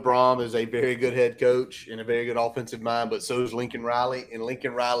 and I know Brom is a very good head coach and a very good offensive mind, but so is Lincoln Riley, and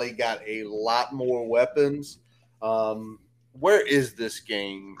Lincoln Riley got a lot more weapons. Where is this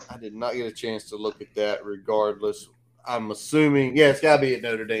game? I did not get a chance to look at that regardless. I'm assuming, it's got to be at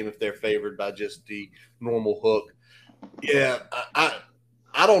Notre Dame if they're favored by just the normal hook. Yeah, I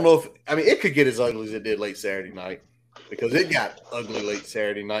don't know it could get as ugly as it did late Saturday night. Because it got ugly late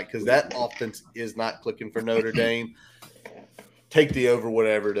Saturday night because that offense is not clicking for Notre Dame. Take the over,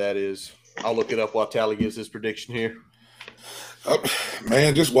 whatever that is. I'll look it up while Tally gives his prediction here.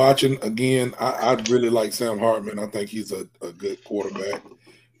 Man, just watching again, I really like Sam Hartman. I think he's a good quarterback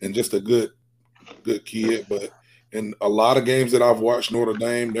and just a good kid. But in a lot of games that I've watched Notre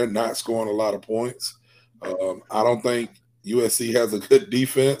Dame, they're not scoring a lot of points. I don't think USC has a good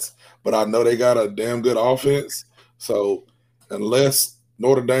defense, but I know they got a damn good offense. So unless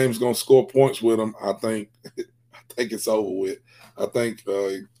Notre Dame's going to score points with them, I think it's over with. I think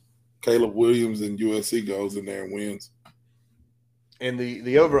Caleb Williams and USC goes in there and wins. And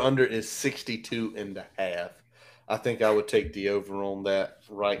the over-under is 62.5. I think I would take the over on that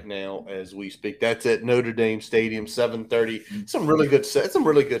right now as we speak. That's at Notre Dame Stadium, 7:30. Some really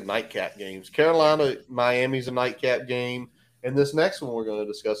good nightcap games. Carolina, Miami's a nightcap game. And this next one we're going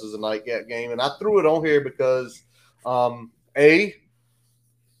to discuss is a nightcap game. And I threw it on here because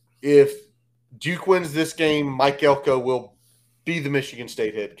if Duke wins this game, Mike Elko will be the Michigan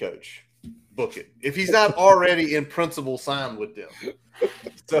State head coach. Book it. If he's not already in principle signed with them.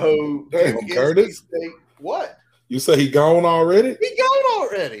 So damn, Curtis. State, what? You say he gone already? He gone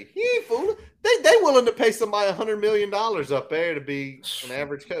already. He ain't fooling. They willing to pay somebody $100 million up there to be an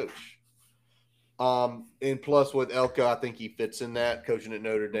average coach. And plus with Elko, I think he fits in that, coaching at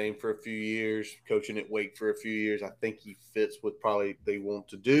Notre Dame for a few years, coaching at Wake for a few years. I think he fits what probably they want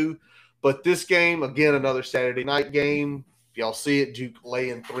to do. But this game, again, another Saturday night game. Y'all see it, Duke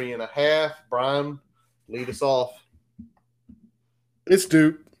laying 3.5. Brian, lead us off. It's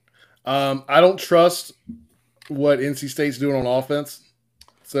Duke. I don't trust what NC State's doing on offense.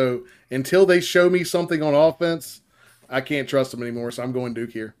 So until they show me something on offense, I can't trust them anymore. So I'm going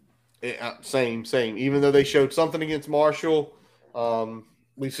Duke here. Same. Even though they showed something against Marshall,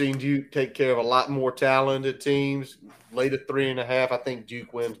 we've seen Duke take care of a lot more talented teams. Late at 3.5, I think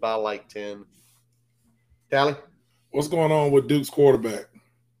Duke wins by like 10. Tally? What's going on with Duke's quarterback?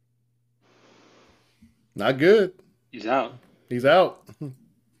 Not good. He's out.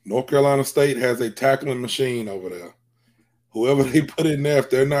 North Carolina State has a tackling machine over there. Whoever they put in there, if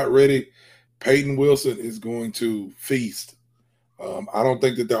they're not ready, Peyton Wilson is going to feast. I don't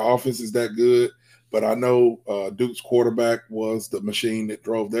think that their offense is that good, but I know Duke's quarterback was the machine that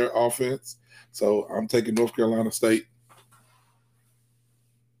drove their offense. So I'm taking North Carolina State.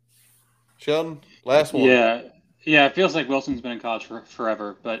 Sheldon, last one. Yeah, it feels like Wilson's been in college for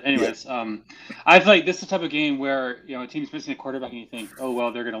forever. But anyways, I feel like this is the type of game where a team's missing a quarterback and you think, oh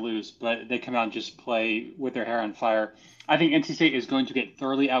well, they're going to lose, but they come out and just play with their hair on fire. I think NC State is going to get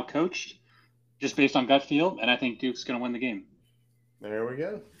thoroughly outcoached, just based on gut feel, and I think Duke's going to win the game. There we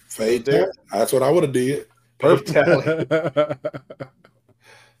go. Fade there. That's what I would have did. Perfect.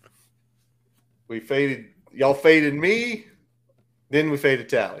 We faded. Y'all faded me. Then we faded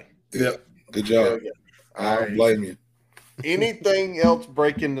Tally. Yep. Good job. I don't blame you. Anything else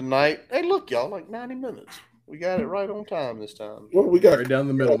breaking tonight? Hey, look, y'all, like 90 minutes. We got it right on time this time. Well, we got right down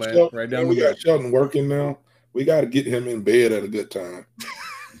the middle, man. Sheldon, right down. We got Sheldon working now. We got to get him in bed at a good time.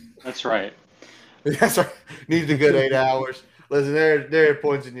 That's right. That's right. Needs a good 8 hours. Listen, there are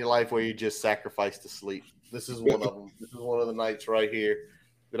points in your life where you just sacrifice to sleep. This is one of them. This is one of the nights right here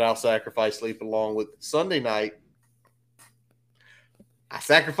that I'll sacrifice sleep along with Sunday night. I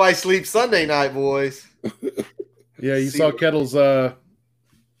sacrifice sleep Sunday night, boys. Yeah, you saw Kettle's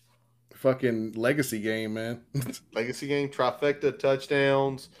fucking legacy game, man. Legacy game, trifecta,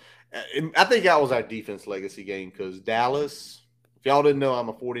 touchdowns. I think that was our defense legacy game because Dallas, if y'all didn't know, I'm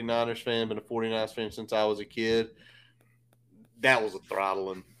a 49ers fan, been a 49ers fan since I was a kid. That was a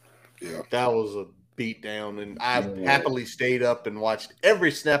throttling. Yeah. That was a beat down. And I happily stayed up and watched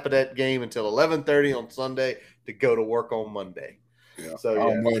every snap of that game until 11:30 on Sunday to go to work on Monday. Yeah. So, I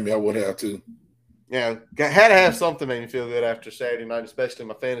don't blame me. I would have to. Yeah, had to have something made me feel good after Saturday night, especially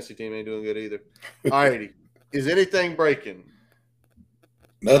my fantasy team ain't doing good either. All righty. Is anything breaking?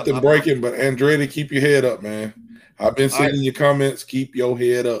 Nothing breaking, but Andretti, keep your head up, man. I've been seeing your comments. Keep your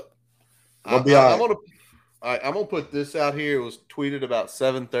head up. I'm gonna put this out here. It was tweeted about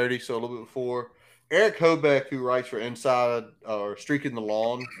 7:30, so a little bit before. Eric Hobeck, who writes for Inside or Streaking the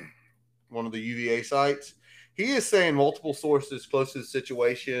Lawn, one of the UVA sites, he is saying multiple sources close to the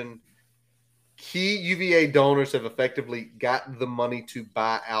situation. Key UVA donors have effectively got the money to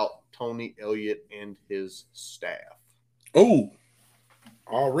buy out Tony Elliott and his staff. Oh,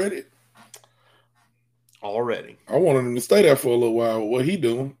 already. I wanted him to stay there for a little while. What he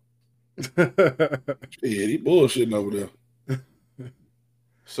doing? He bullshitting over there.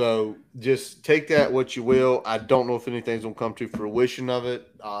 So just take that what you will. I don't know if anything's going to come to fruition of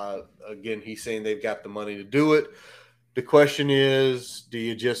it. Again, he's saying they've got the money to do it. The question is, do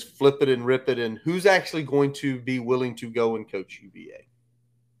you just flip it and rip it? And who's actually going to be willing to go and coach UVA?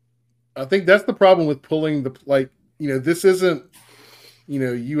 I think that's the problem with pulling this isn't,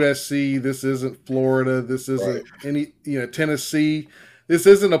 USC. This isn't Florida. This isn't any, Tennessee. This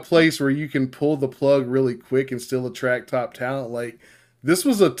isn't a place where you can pull the plug really quick and still attract top talent. Like, this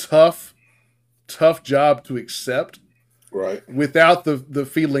was a tough job to accept. Right. Without the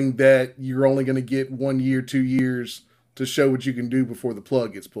feeling that you're only going to get 1 year, 2 years to show what you can do before the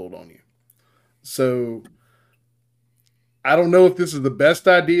plug gets pulled on you. So I don't know if this is the best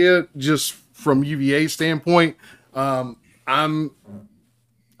idea just from UVA standpoint. I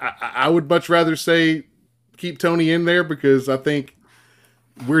would much rather say keep Tony in there because I think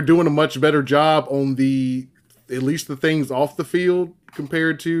we're doing a much better job on at least the things off the field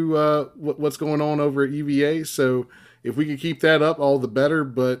compared to what's going on over at UVA. So if we can keep that up, all the better.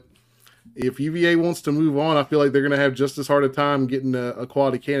 But if UVA wants to move on, I feel like they're going to have just as hard a time getting a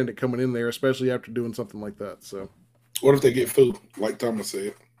quality candidate coming in there, especially after doing something like that. So, what if they get food, like Thomas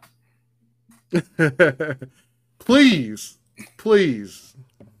said? Please,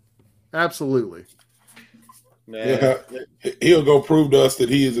 absolutely. Yeah, he'll go prove to us that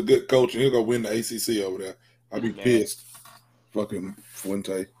he is a good coach, and he'll go win the ACC over there. I'd be pissed, fucking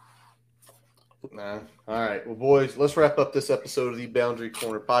Fuente. Nah. All right. Well, boys, let's wrap up this episode of the Boundary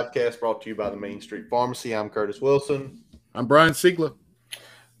Corner podcast brought to you by the Main Street Pharmacy. I'm Curtis Wilson. I'm Brian Siegler.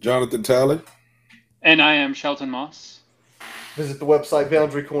 Jonathan Talley. And I am Shelton Moss. Visit the website,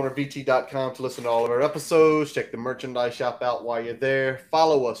 boundarycornerbt.com, to listen to all of our episodes. Check the merchandise shop out while you're there.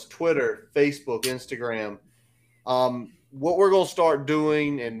 Follow us, Twitter, Facebook, Instagram. What we're going to start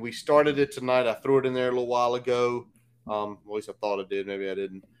doing, and we started it tonight. I threw it in there a little while ago. At least I thought I did. Maybe I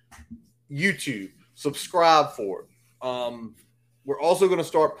didn't. YouTube. Subscribe for it. We're also going to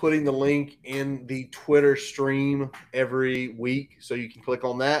start putting the link in the Twitter stream every week, so you can click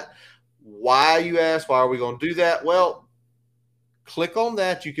on that. Why, you ask? Why are we going to do that? Well, click on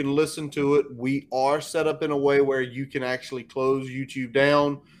that. You can listen to it. We are set up in a way where you can actually close YouTube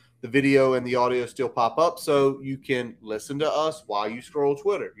down. The video and the audio still pop up, so you can listen to us while you scroll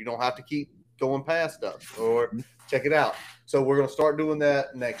Twitter. You don't have to keep going past us or check it out. So we're going to start doing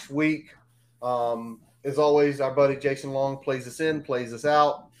that next week. As always, our buddy Jason Long plays us in, plays us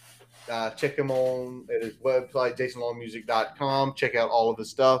out. Check him on at his website, jasonlongmusic.com. Check out all of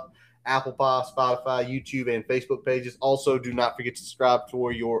his stuff. Apple Spotify, YouTube, and Facebook pages. Also, do not forget to subscribe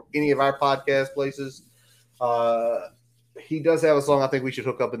to any of our podcast places. He does have a song I think we should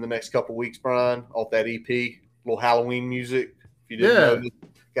hook up in the next couple weeks, Brian, off that EP, little Halloween music. If you didn't know,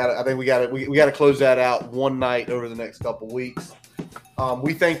 I think we got to close that out one night over the next couple weeks.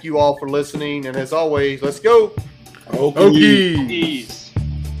 We thank you all for listening, and as always, let's go. Okay. Peace.